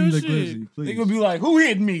drop Bring your the shit. Glizzy, please. They gonna be like, who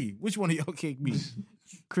hit me? Which one of y'all kicked me?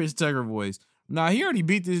 Chris Tucker voice. Nah, he already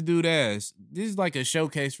beat this dude ass. This is like a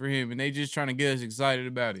showcase for him, and they just trying to get us excited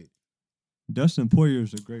about it. Dustin Poirier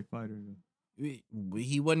is a great fighter. Though.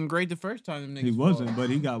 He wasn't great the first time. Them niggas He wasn't, fought. but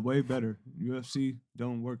he got way better. UFC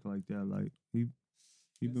don't work like that. Like he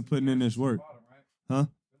been putting in his work. Huh?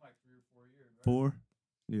 4?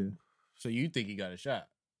 Yeah, So you think he got a shot?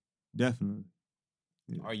 definitely.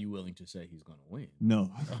 Are you willing to say he's gonna win?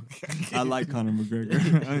 No. Okay. I like Conor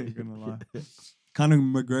McGregor. I ain't gonna lie. Conor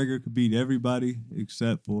McGregor could beat everybody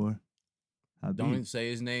except for Habib. Don't say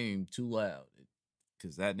his name too loud,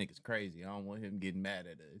 cause that nigga's crazy. I don't want him getting mad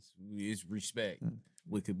at us. It's respect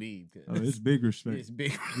with Khabib. 'Cause Oh, it's big respect. it's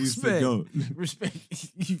big He's the respect. GOAT. Respect.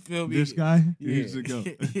 You feel me? This guy, Yeah. he's the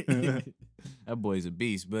GOAT. That boy's a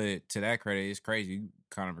beast. But to that credit, it's crazy.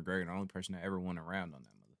 Conor McGregor, the only person that ever won a round on that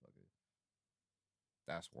motherfucker.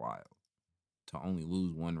 That's wild. To only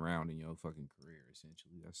lose one round in your fucking career,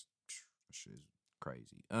 essentially. That shit is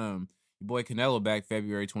crazy. Your boy Canelo back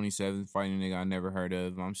February 27th, fighting a nigga I never heard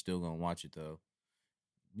of. I'm still gonna watch it though.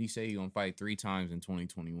 He say he gonna fight 3 times in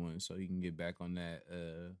 2021, so he can get back on that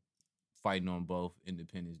fighting on both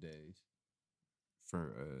Independence Days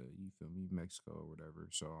for you feel me, Mexico or whatever.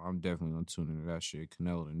 So I'm definitely gonna tune into that shit.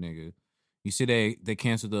 Canelo the nigga. You see they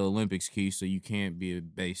canceled the Olympics, Key, so you can't be a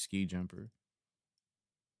base ski jumper.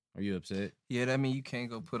 Are you upset? Yeah, that mean you can't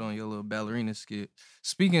go put on your little ballerina skit.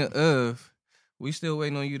 Speaking of, we still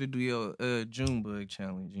waiting on you to do your Junebug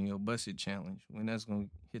challenge and your Busted challenge. When that's gonna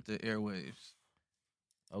hit the airwaves.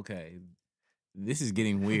 Okay. This is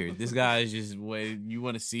getting weird. This guy is just waiting. You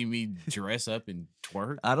want to see me dress up and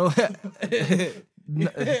twerk? I don't.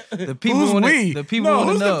 The people Who's wanna, we? The people No, want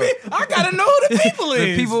to who's the know. I gotta know who the people is.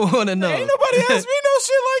 The people want to know. Ain't nobody asked me no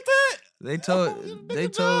shit like that. They told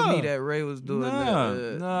me that Ray was doing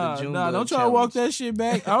the June don't Bug try to walk challenge. that shit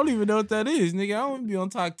back. I don't even know what that is, nigga. I don't even be on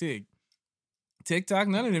TikTok,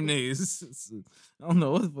 none of them niggas. I don't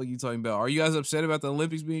know what the fuck you talking about. Are you guys upset about the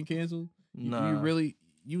Olympics being canceled? Nah.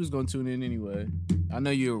 You was gonna tune in anyway. I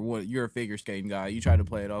know you're a figure skating guy. You tried to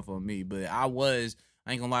play it off on me, but I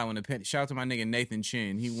ain't gonna lie. Shout out to my nigga Nathan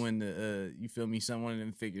Chin. He won the you feel me, one of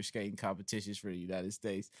them figure skating competitions for the United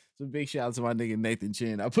States. So big shout out to my nigga Nathan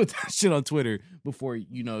Chin. I put that shit on Twitter before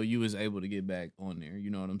you was able to get back on there.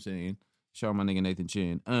 You know what I'm saying? Shout out my nigga Nathan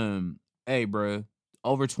Chin. Hey, bro,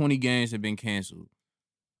 over 20 games have been canceled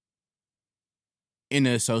in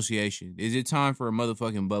the association. Is it time for a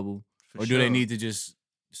motherfucking bubble, or do they need to just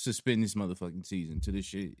suspend this motherfucking season till this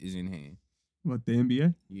shit is in hand? What, the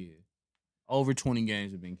NBA? Yeah. Over 20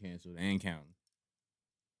 games have been canceled and counting.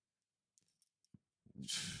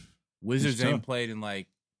 Wizards ain't played in like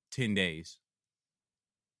 10 days.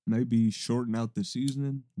 Maybe shorten out the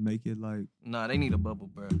season, make it like... Nah, they need a bubble,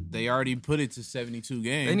 bro. They already put it to 72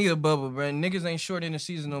 games. They need a bubble, bro. Niggas ain't shorting the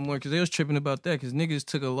season no more because they was tripping about that because niggas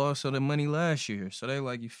took a loss of their money last year. So they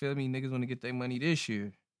like, you feel me? Niggas want to get their money this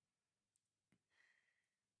year.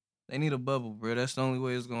 They need a bubble, bro. That's the only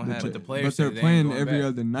way it's going to happen. The players but they're they playing ain't going every back.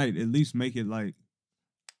 other night. At least make it like,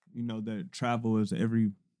 that travel is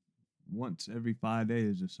once every 5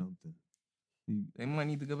 days or something. They might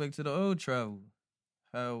need to go back to the old travel.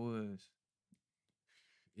 How it was.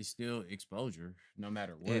 It's still exposure, no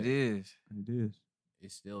matter what. It is. It is.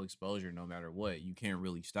 It's still exposure, no matter what. You can't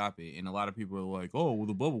really stop it. And a lot of people are like, "Oh, well,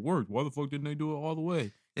 the bubble worked. Why the fuck didn't they do it all the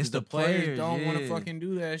way?" It's the players don't want to yeah. fucking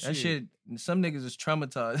do that shit. That shit, some niggas is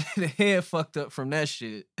traumatized. The head fucked up from that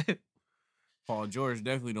shit. Paul George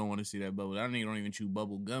definitely don't want to see that bubble. That nigga don't even chew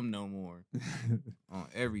bubble gum no more on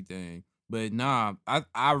everything. But nah,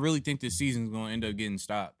 I really think this season's gonna end up getting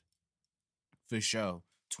stopped for sure.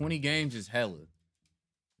 20 games is hella.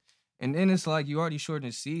 And then it's like you already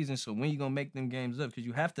shortened the season, so when you gonna make them games up? Because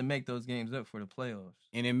you have to make those games up for the playoffs.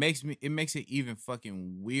 And it makes it even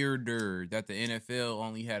fucking weirder that the NFL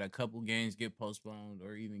only had a couple games get postponed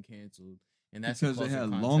or even canceled. And that's because they closer had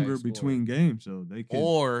contact longer sport. between games, so they could.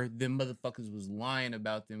 Or them motherfuckers was lying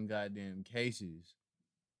about them goddamn cases.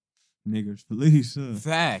 Niggers police.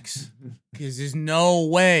 Facts. Because there's no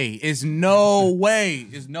way. It's no way.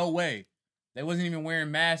 It's no way. They wasn't even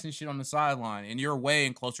wearing masks and shit on the sideline. And you're way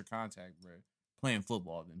in closer contact, bro, playing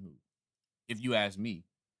football than who. If you ask me.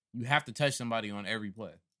 You have to touch somebody on every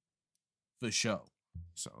play. For sure.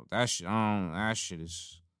 So that shit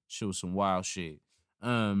was some wild shit.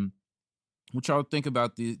 What y'all think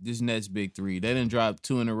about this Nets big three? They done dropped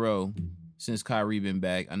 2 in a row since Kyrie been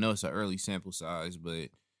back. I know it's an early sample size, but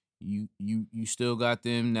you still got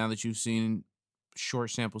them now that you've seen short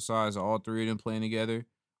sample size of all three of them playing together.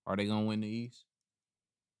 Are they gonna win the East?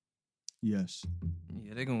 Yes.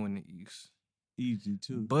 Yeah, they're gonna win the East. Easy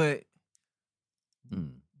too.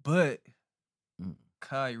 But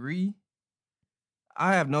Kyrie,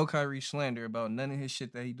 I have no Kyrie slander about none of his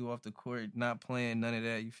shit that he do off the court, not playing, none of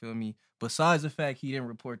that, you feel me? Besides the fact he didn't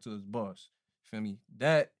report to his boss. You feel me?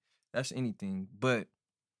 That's anything. But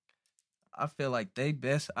I feel like they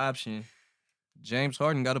best option, James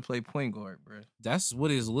Harden got to play point guard, bro. That's what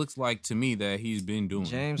it looks like to me that he's been doing.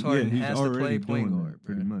 James Harden he's has to play already point doing guard, that,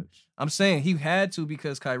 bro. pretty much. I'm saying he had to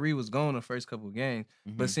because Kyrie was gone the first couple of games.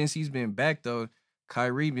 Mhm. But since he's been back, though,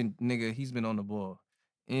 Kyrie he's been on the ball.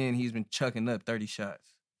 And he's been chucking up 30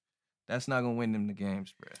 shots. That's not going to win them the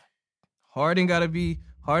games, bro. Harden got to be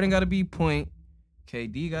point.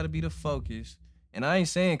 KD got to be the focus. And I ain't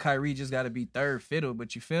saying Kyrie just got to be third fiddle,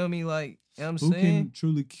 but you feel me? Like, you know what I'm Who saying? can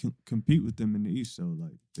truly compete with them in the East, though?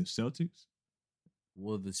 Like the Celtics?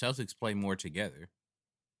 Well, the Celtics play more together.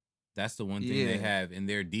 That's the one thing they have, and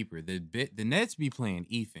they're deeper. The Nets be playing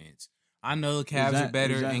defense. I know the Cavs are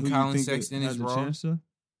better, and Colin Sexton is raw.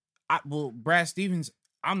 Brad Stevens,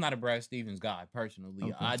 I'm not a Brad Stevens guy, personally.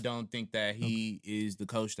 Okay. I don't think that he is the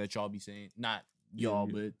coach that y'all be saying. Not y'all,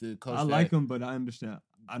 but the coach. I like him, but I understand.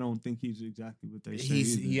 I don't think he's exactly what they say.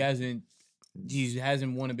 He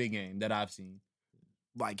hasn't won a big game that I've seen.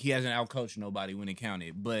 Like, he hasn't outcoached nobody when it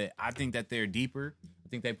counted. But I think that they're deeper. I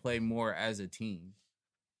think they play more as a team.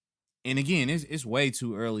 And again, it's way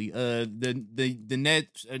too early. The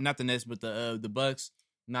Nets, not the Nets, but the Bucks,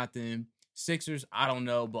 not them. Sixers, I don't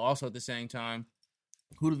know. But also at the same time,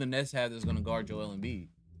 who do the Nets have that's going to guard Joel Embiid?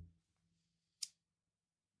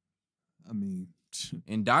 I mean,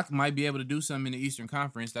 and Doc might be able to do something in the Eastern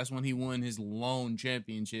Conference. That's when he won his lone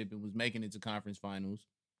championship and was making it to conference finals.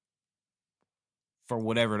 For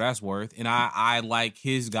whatever that's worth. And I like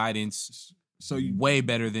his guidance way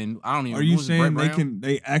better than, I don't even know. Are you saying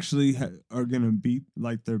they actually are going to beat,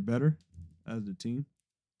 like, they're better? as a team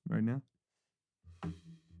right now?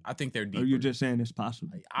 I think they're deeper. Or you're just saying it's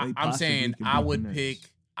possible? I'm saying I would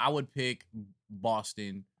pick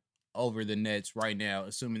Boston over the Nets right now,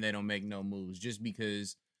 assuming they don't make no moves, just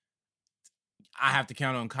because I have to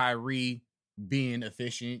count on Kyrie being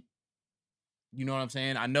efficient. You know what I'm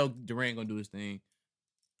saying? I know Durant gonna do his thing.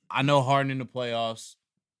 I know Harden in the playoffs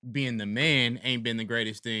being the man ain't been the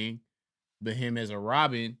greatest thing, but him as a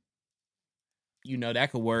Robin, you know,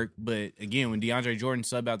 that could work. But again, when DeAndre Jordan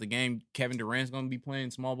sub out the game, Kevin Durant's gonna be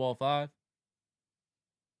playing small ball 5.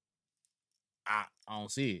 I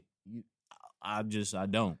don't see it. I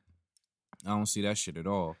don't. I don't see that shit at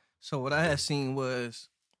all. So what I had seen was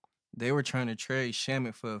they were trying to trade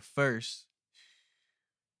Shamet for a first,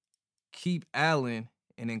 keep Allen,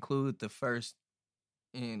 and include the first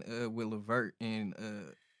in with LeVert and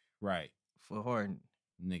Right. for Harden.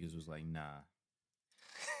 Niggas was like, nah.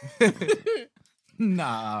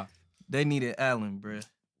 Nah. They needed Allen, bruh.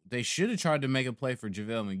 They should have tried to make a play for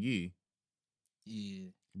JaVale McGee. Yeah.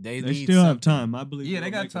 They still have time, I believe. Yeah, they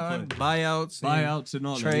got time. Buyouts And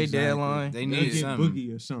all trade that. deadline. They They'll needed get something.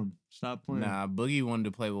 Boogie or something. Stop playing. Nah, Boogie wanted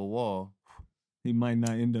to play with Wall. He might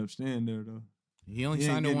not end up staying there though. He only He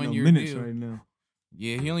ain't signed a getting no 1 year minutes deal. right now.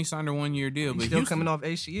 Yeah, he only signed a 1 year deal. He's But still Houston, coming off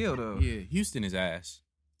ACL though. Yeah, Houston is ass.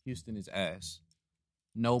 Houston is ass.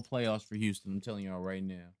 No playoffs for Houston. I'm telling y'all right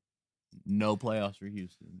now. No playoffs for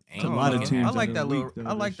Houston. A lot of fucking teams I like are that little. weak, though,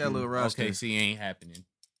 I like this that year. little roster. OKC ain't happening.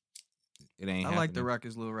 It ain't. I like the happening.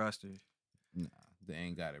 Rockets' little roster. Nah, they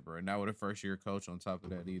ain't got it, bro. Not with a first year coach on top of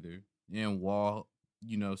that either. And Wall,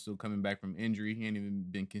 you know, still coming back from injury. He ain't even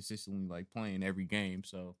been consistently like playing every game.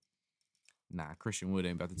 So, nah, Christian Wood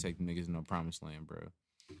ain't about to take the niggas in no promised land, bro.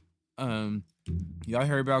 Y'all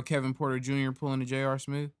heard about Kevin Porter Jr. pulling the J.R.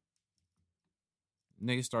 Smith?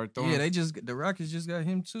 Niggas started throwing. Yeah, the Rockets just got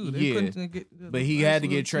him too. They Yeah, couldn't get, but he nice had to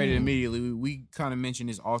little get traded team. immediately. We kind of mentioned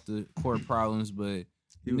his off the court problems, but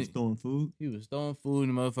He was throwing food. he was throwing food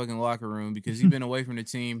in the motherfucking locker room because he's been away from the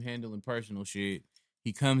team handling personal shit.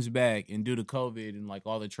 He comes back, and due to COVID and like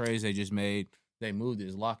all the trades they just made, they moved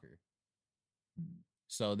his locker.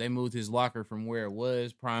 So they moved his locker from where it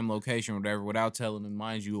was, prime location, whatever, without telling him,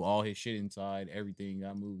 mind you, all his shit inside, everything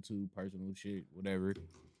got moved to, personal shit, whatever,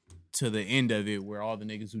 to the end of it where all the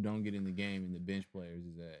niggas who don't get in the game and the bench players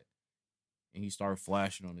is at. And he started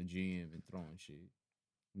flashing on the GM and throwing shit.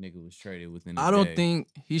 Nigga was traded within a I don't day. think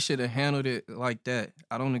he should have handled it like that.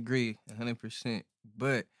 I don't agree 100%.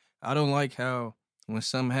 But I don't like how when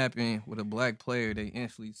something happened with a black player, they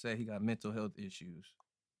instantly say he got mental health issues.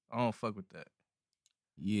 I don't fuck with that.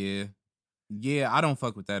 Yeah. Yeah, I don't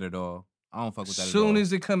fuck with that at all. I don't fuck with that at all. Soon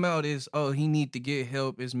as it come out is, oh, he need to get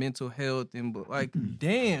help, it's mental health. And like,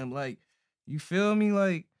 damn, like, you feel me?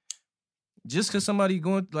 Like, just because somebody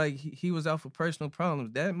going, like, he was out for personal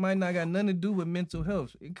problems, that might not got nothing to do with mental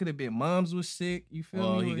health. It could have been moms was sick, you feel me?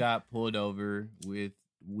 Well, he Like, got pulled over with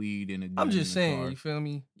weed and a gun. I'm in just the saying, car. you feel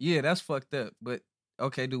me? Yeah, that's fucked up. But,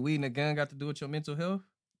 okay, do weed and a gun got to do with your mental health?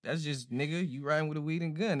 That's just, nigga, you riding with a weed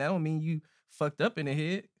and gun. That don't mean you fucked up in the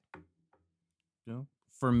head. You know,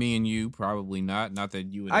 for me and you, probably not. Not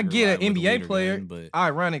that you would. I ever get ride an with a NBA weed or player. gun, but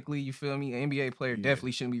Ironically, you feel me? An NBA player Yeah.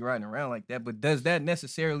 definitely shouldn't be riding around like that. But does that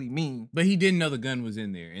necessarily mean? he didn't know the gun was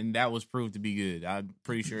in there, and that was proved to be good. I'm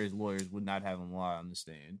pretty sure his lawyers would not have him lie on the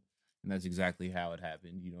stand, and that's exactly how it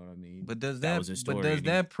happened. You know what I mean? But does That that? was his But story, does and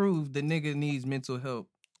he- that prove the nigga needs mental help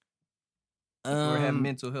or have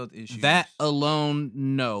mental health issues? That alone,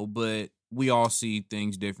 no, but we all see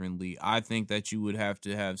things differently. I think that you would have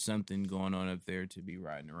to have something going on up there to be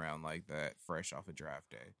riding around like that, fresh off a draft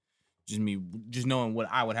day. Just knowing what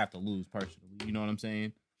I would have to lose personally. You know what I'm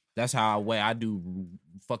saying? That's how I do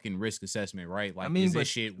fucking risk assessment, right? Like, I mean, is but- this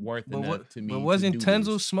shit worth But, enough to me? but wasn't to do Tunzel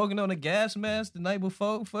this? smoking on a gas mask the night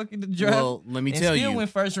before fucking the draft? Well, let me and tell still you. went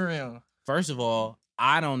first round. First of all,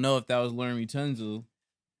 I don't know if that was Laramie Tunzel.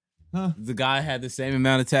 Huh? The guy had the same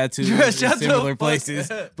amount of tattoos Shut in the similar fuck places,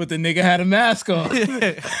 up. but the nigga had a mask on.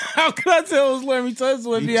 How could I tell it was Laramie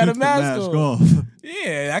Tunzel if he had a took the mask on? off.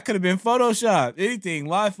 Yeah, that could have been Photoshop. Anything,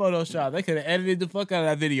 live Photoshop. They could have edited the fuck out of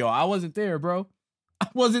that video. I wasn't there, bro. I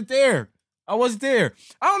wasn't there. I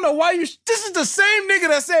don't know why this is the same nigga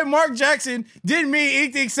that said Mark Jackson didn't mean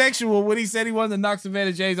anything sexual when he said he wanted to knock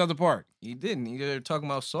Savannah James out the park. He didn't. He was talking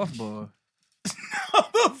about softball.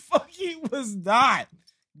 The fuck he was not.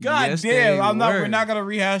 God Yes, damn, they we're were. not gonna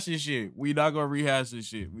rehash this shit. We not gonna rehash this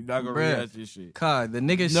shit. Bruh. God, the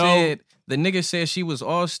nigga No. said she was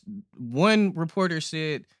all. One reporter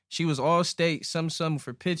said she was all state, something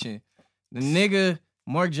for pitching. The nigga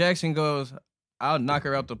Mark Jackson goes, I'll knock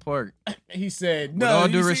her out the park. He said, With "No." all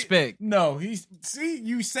you due see- respect. No, you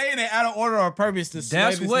saying it out of order on purpose to.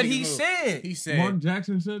 That's sway this what nigga he move. said. He said. Mark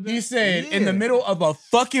Jackson said that. He said in the Yeah. middle of a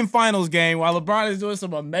fucking finals game while LeBron is doing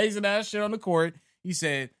some amazing ass shit on the court. He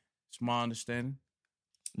said, "It's my understanding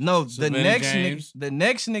No, Savannah James. the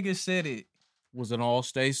next nigga said it. was an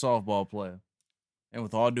all-state softball player, and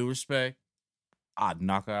with all due respect, I'd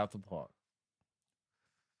knock her out the park."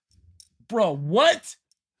 Bro, what?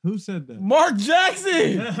 Who said that? Mark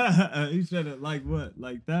Jackson. He said it like what?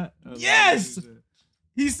 Like that? Or like Yes! what he said?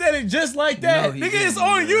 He said it just like that. No, he Nigga, it's didn't,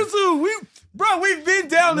 on bro. YouTube. We've been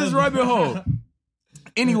down this rabbit hole.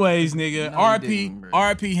 Anyways, nigga, No, he RP, didn't, bro.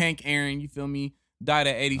 RP Hank Aaron, you feel me? Died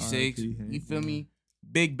at 86. RIP Hank You feel Aaron. me?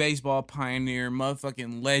 Big baseball pioneer,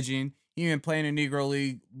 motherfucking legend. He been playing in Negro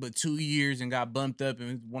League but 2 years and got bumped up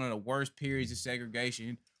in one of the worst periods of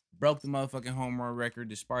segregation. Broke the motherfucking home run record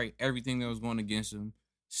despite everything that was going against him.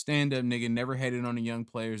 Stand up nigga, never hated on the young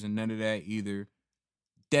players and none of that either.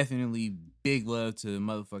 Definitely big love to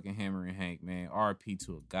motherfucking Hammer and Hank, man. RP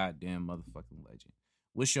to a goddamn motherfucking legend.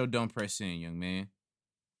 What's your don't press in, young man?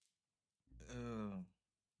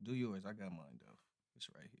 Do yours. I got mine though. It's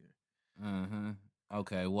right here. Uh-huh.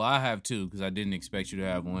 Okay, well, I have two because I didn't expect you to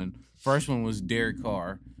have one. First one was Derek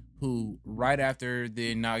Carr, who right after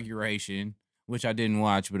the inauguration, which I didn't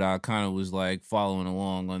watch, but I kind of was like following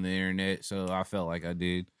along on the internet, so I felt like I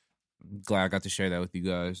did. I'm glad I got to share that with you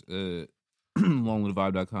guys.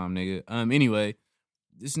 Longwithvibe.com, nigga. Anyway,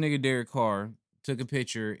 this nigga Derek Carr took a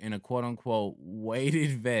picture in a quote-unquote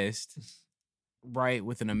weighted vest, right,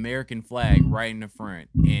 with an American flag right in the front,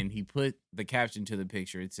 and he put the caption to the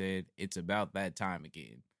picture. It said, "It's about that time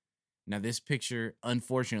again." Now, this picture,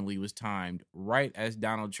 unfortunately, was timed right as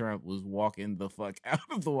Donald Trump was walking the fuck out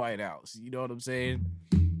of the White House. You know what I'm saying?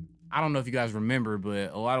 I don't know if you guys remember,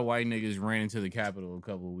 but a lot of white niggas ran into the Capitol a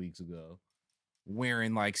couple of weeks ago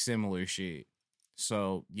wearing, like, similar shit.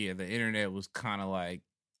 So, yeah, the internet was kind of, like,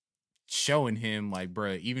 showing him, like,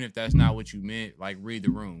 bruh, even if that's not what you meant, like, read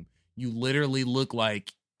the room. You literally look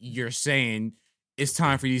like you're saying it's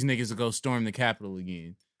time for these niggas to go storm the Capitol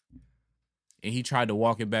again. And he tried to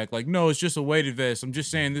walk it back like, no, it's just a weighted vest. I'm just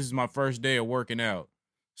saying this is my first day of working out.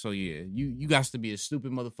 So yeah, you got to be a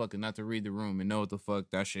stupid motherfucker not to read the room and know what the fuck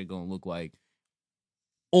that shit gonna look like.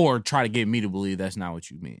 Or try to get me to believe that's not what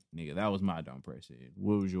you meant. Nigga, that was my don't press it.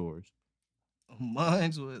 What was yours?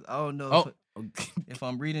 Mine's was I don't know Oh, if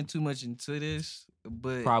I'm reading too much into this,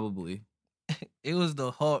 but probably. it was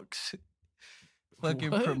the Hawks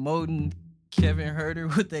fucking What? promoting Kevin Herter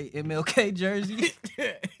with a MLK jersey.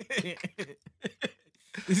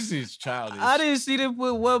 This is childish. I didn't see them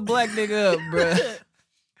put one black nigga up, bruh.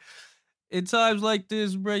 In times like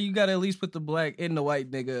this, bruh, you gotta at least put the black and the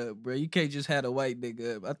white nigga up, bruh. You can't just have a white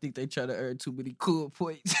nigga up. I think they try to earn too many cool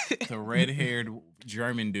points. The red-haired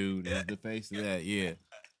German dude is the face of that. Yeah,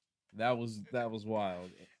 that was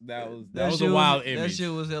wild. That was shit a wild That image.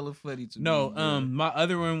 shit was hella funny to me. No, bruh. my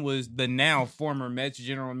other one was the now former Mets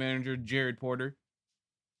general manager Jared Porter.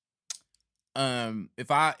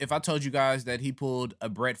 If I told you guys that he pulled a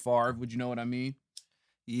Brett Favre, would you know what I mean?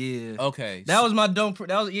 Yeah. Okay, That was my don't.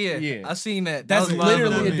 That was Yeah. yeah. I seen that. that's that was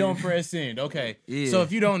literally my, a don't press send. Okay, Yeah. so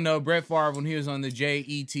if you don't know, Brett Favre when he was on the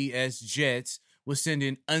Jets Jets was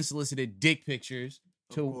sending unsolicited dick pictures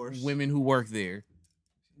to Of course. women who work there.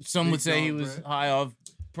 Some would Big say he dog, was Brett. high off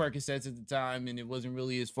Percocets at the time, and it wasn't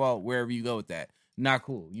really his fault. Wherever you go with that, not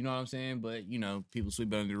cool. You know what I'm saying? But you know, people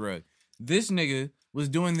sweep it under the rug. This nigga was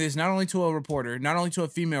doing this not only to a reporter, not only to a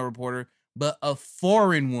female reporter, but a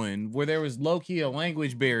foreign one where there was low key a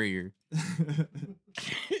language barrier,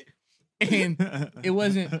 and it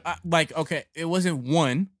wasn't like okay, it wasn't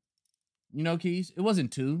one. You know, Keys. It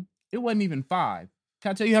wasn't two. It wasn't even five.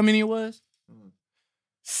 Can I tell you how many it was?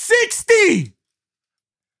 60!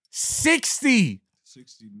 60!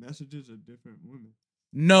 60 messages of different women.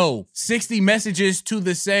 No, 60 messages to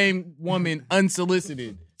the same woman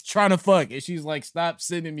unsolicited, trying to fuck. And she's like, stop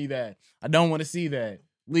sending me that. I don't want to see that.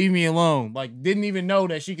 Leave me alone. Like, didn't even know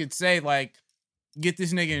that she could say, like, get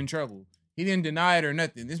this nigga in trouble. He didn't deny it or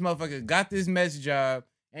nothing. This motherfucker got this message job,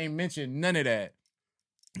 ain't mentioned none of that.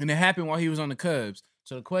 And it happened while he was on the Cubs.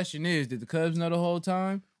 So the question is, did the Cubs know the whole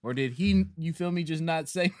time? Or did he, you feel me, just not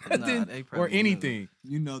say nothing they or probably anything?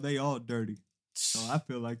 You know they all dirty. So I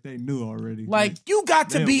feel like they knew already. Like, you got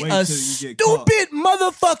to They'll be wait a till you get caught. stupid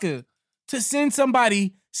motherfucker to send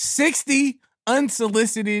somebody 60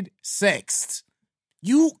 unsolicited sexts.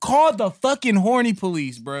 You called the fucking horny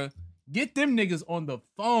police, bruh. Get them niggas on the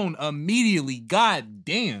phone immediately. God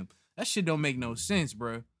damn. That shit don't make no sense,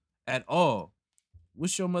 bruh. At all.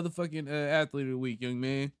 What's your motherfucking athlete of the week, young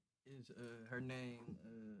man? Is her name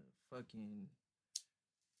fucking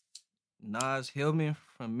Naz Hillman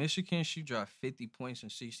from Michigan, she dropped 50 points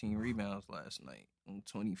and 16 rebounds last night on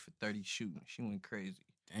 20 for 30 shooting. She went crazy.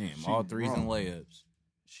 Damn, She all threes and raw. layups.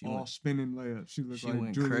 She All went, spinning layups. She looked she like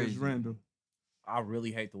went Julius crazy. Randle. I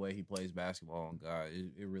really hate the way he plays basketball. On God,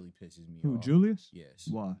 it really pisses me Who, off. Julius? Yes.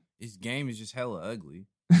 Why? His game is just hella ugly.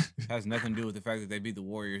 Has nothing to do with the fact that they beat the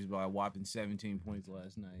Warriors by whopping 17 points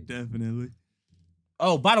last night. Definitely.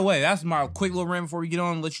 Oh, by the way, that's my quick little rant before we get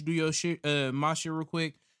on. Let you do your shit, my shit real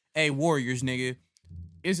quick. Hey, Warriors, nigga.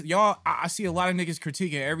 It's y'all. I see a lot of niggas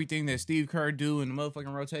critiquing everything that Steve Kerr do in the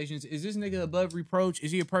motherfucking rotations. Is this nigga above reproach?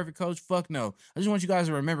 Is he a perfect coach? Fuck no. I just want you guys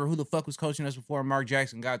to remember who the fuck was coaching us before Mark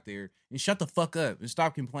Jackson got there, and shut the fuck up and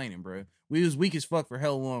stop complaining, bro. We was weak as fuck for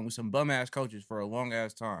hell long with some bum ass coaches for a long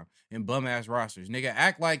ass time and bum ass rosters. Nigga,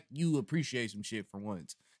 act like you appreciate some shit for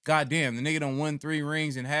once. Goddamn, the nigga done won 3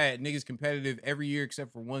 rings and had niggas competitive every year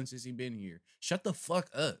except for one since he been here. Shut the fuck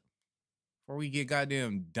up. Before we get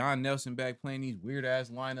goddamn Don Nelson back playing these weird ass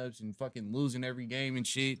lineups and fucking losing every game and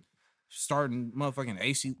shit. Starting motherfucking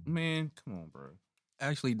AC. Man, come on, bro.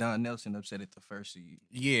 actually, Don Nelson upset at the first seed.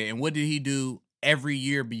 Yeah, and what did he do every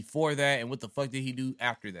year before that? And what the fuck did he do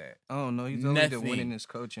after that? I don't know. He's only the Nothing. winningest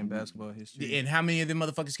coach in basketball history. And how many of them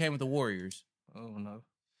motherfuckers came with the Warriors? Oh, no.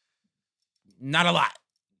 Not a lot.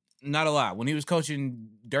 Not a lot. When he was coaching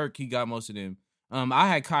Dirk, he got most of them. I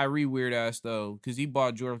had Kyrie weird ass though, because he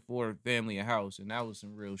bought Jordan Ford family a house, and that was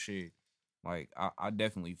some real shit. Like, I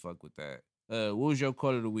definitely fuck with that. What was your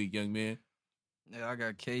quote of the week, young man? Yeah, I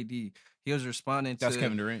got KD. He was responding to... That's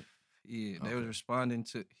Kevin Durant. Yeah, they Okay. was responding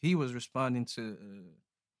to... He was responding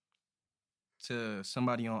to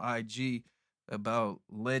somebody on IG about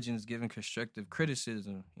legends giving constructive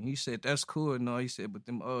criticism. And he said, that's cool. No, he said, but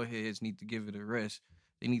them old heads need to give it a rest.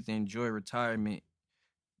 They need to enjoy retirement.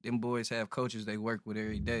 Them boys have coaches they work with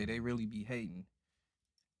every day. They really be hating.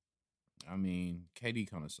 I mean, KD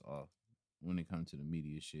kind of soft when it comes to the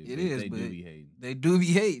media shit. It but is, they but do be hating. They do be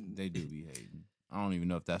hating. They do be hating. I don't even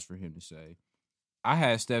know if that's for him to say. I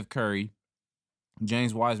had Steph Curry.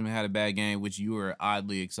 James Wiseman had a bad game, which you were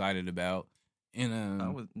oddly excited about. And I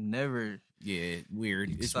was never... yeah, weird.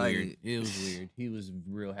 excited. It's weird. It was weird. He was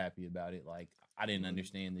real happy about it. Like, I didn't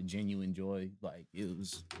understand the genuine joy. Like, it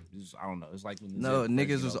was I don't know. It's like when the No, Zip first niggas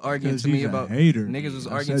get was off. arguing Because to me he's a about... hater. Niggas was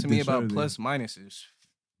I arguing said to me this about earlier. plus minuses.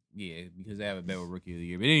 Yeah, because they have a better rookie of the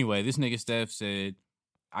year. But anyway, this nigga Steph said,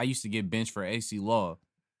 I used to get benched for AC Law.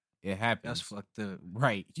 It happens. That's fucked up.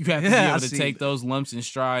 Right. You have to Yeah, be I able to see take that. those lumps in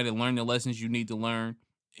stride and learn the lessons you need to learn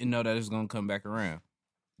and know that it's going to come back around.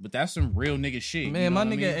 But that's some real nigga shit. you Man, know my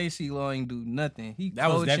what I nigga mean? AC Law ain't do nothing. He That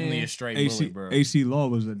was coaching. definitely a straight AC, bullet, bro. AC Law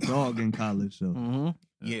was a dog in college, so Mm-hmm.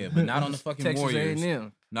 Yeah, but not on the fucking Texas Warriors.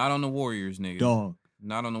 A&M. Not on the Warriors, nigga. dog.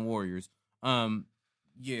 Not on the Warriors.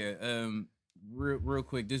 Yeah, real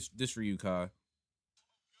quick, this for you, Kai.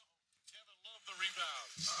 Kevin loved the rebound.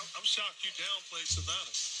 I'm shocked you downplayed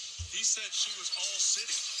Savannah. He said she was all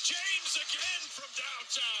city. James again from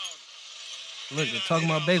downtown. Look, they're talking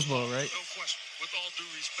about baseball, right? No question. With all due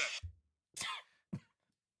respect.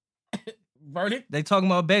 Verdict? They talking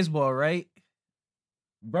about baseball, right?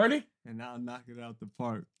 Verdict? And I'll knock it out the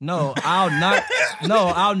park. No, I'll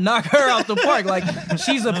knock her out the park. Like,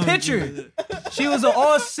 she's a pitcher. She was an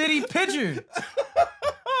all-city pitcher.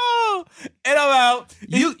 And I'm out.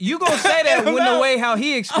 You gonna say that when the way how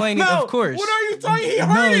he explained it, No, of course. What are you talking? He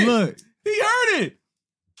heard it. look, He heard it.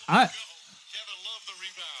 Kevin loved the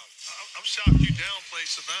rebound. I'm shocked you downplayed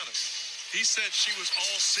Savannah. He said she was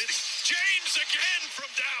all city. James again from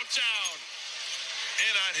downtown.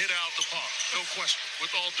 And I'd hit out the park. No question.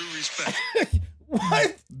 With all due respect.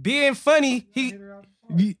 What? Being funny, he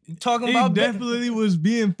talking he about definitely was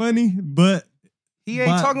being funny, but he ain't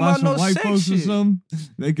by- talking by about some no white sex folks or shit. something,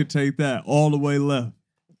 they could take that all the way left.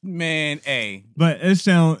 Man, hey. But it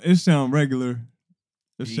sound regular.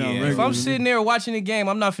 It sound Yeah. regular. If I'm to me. sitting there watching the game,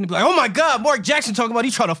 I'm not finna be like, oh my God, Mark Jackson talking about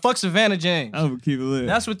he trying to fuck Savannah James. I would keep it lit.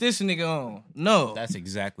 That's what this nigga on. No. That's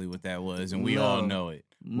exactly what that was, and we No. all know it.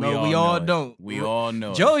 No, we all know it. don't. We all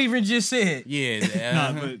know Joe it. even just said. Yeah.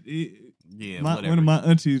 nah, uh-huh. but yeah, one whatever. of my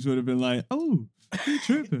aunties would have been like, "Oh, he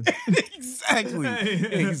tripping." Exactly.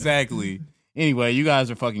 Exactly. Anyway, you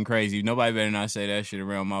guys are fucking crazy. Nobody better not say that shit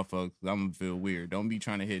around my folks. I'm gonna feel weird. Don't be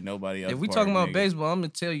trying to hit nobody else. If we talking about baseball, I'm gonna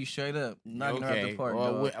tell you straight up, knocking her out the park.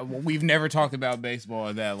 Well, dog. we've never talked about baseball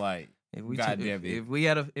in that light. If we God if, damn it. if we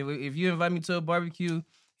had if you invite me to a barbecue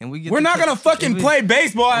and we get We're not gonna fucking play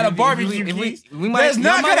baseball at a barbecue. That's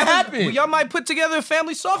not gonna happen. Y'all might put together a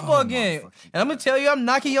family softball game, and I'm gonna tell you, I'm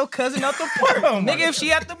knocking your cousin out the park, nigga. If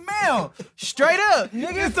she at the mound, straight up,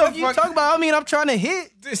 nigga. What the fuck you talking about? I mean, I'm trying to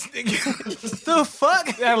hit This nigga. the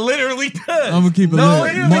fuck. That literally does. I'm gonna keep it No,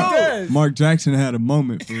 lit. it does. Mark Jackson had a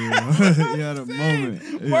moment for real. He had a moment.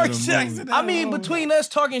 He Mark had a Jackson. moment. I mean, between us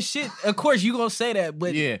talking shit, of course you gonna say that,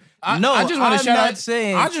 but Yeah. I just want to shout out.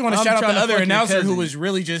 saying. I just want to I'm shout out trying the to other fuck your announcer who cousin. was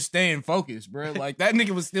really just staying focused, bro. Like that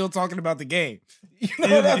nigga was still talking about the game. You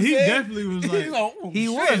know what Yeah, I'm he saying? definitely was like, He's like, oh, He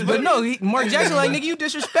shit. was, but no, Mark Jackson like, nigga, you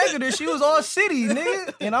disrespected her. She was all city,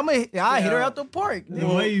 nigga, and I hit her out the park. the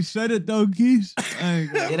Nigga. way you said it though, Keith.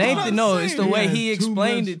 It ain't the no, it's the way he Yeah, too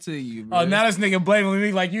explained much. it to you, bro. Oh, now this nigga blaming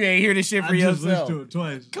me like you ain't hear this shit for I just yourself. listened to it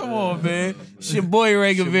twice. Come on, man. It's your boy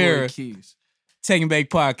Ray It's your boy Guevara. Keys. Taking Back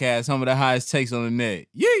Podcast, home of the highest takes on the net.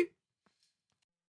 Yee.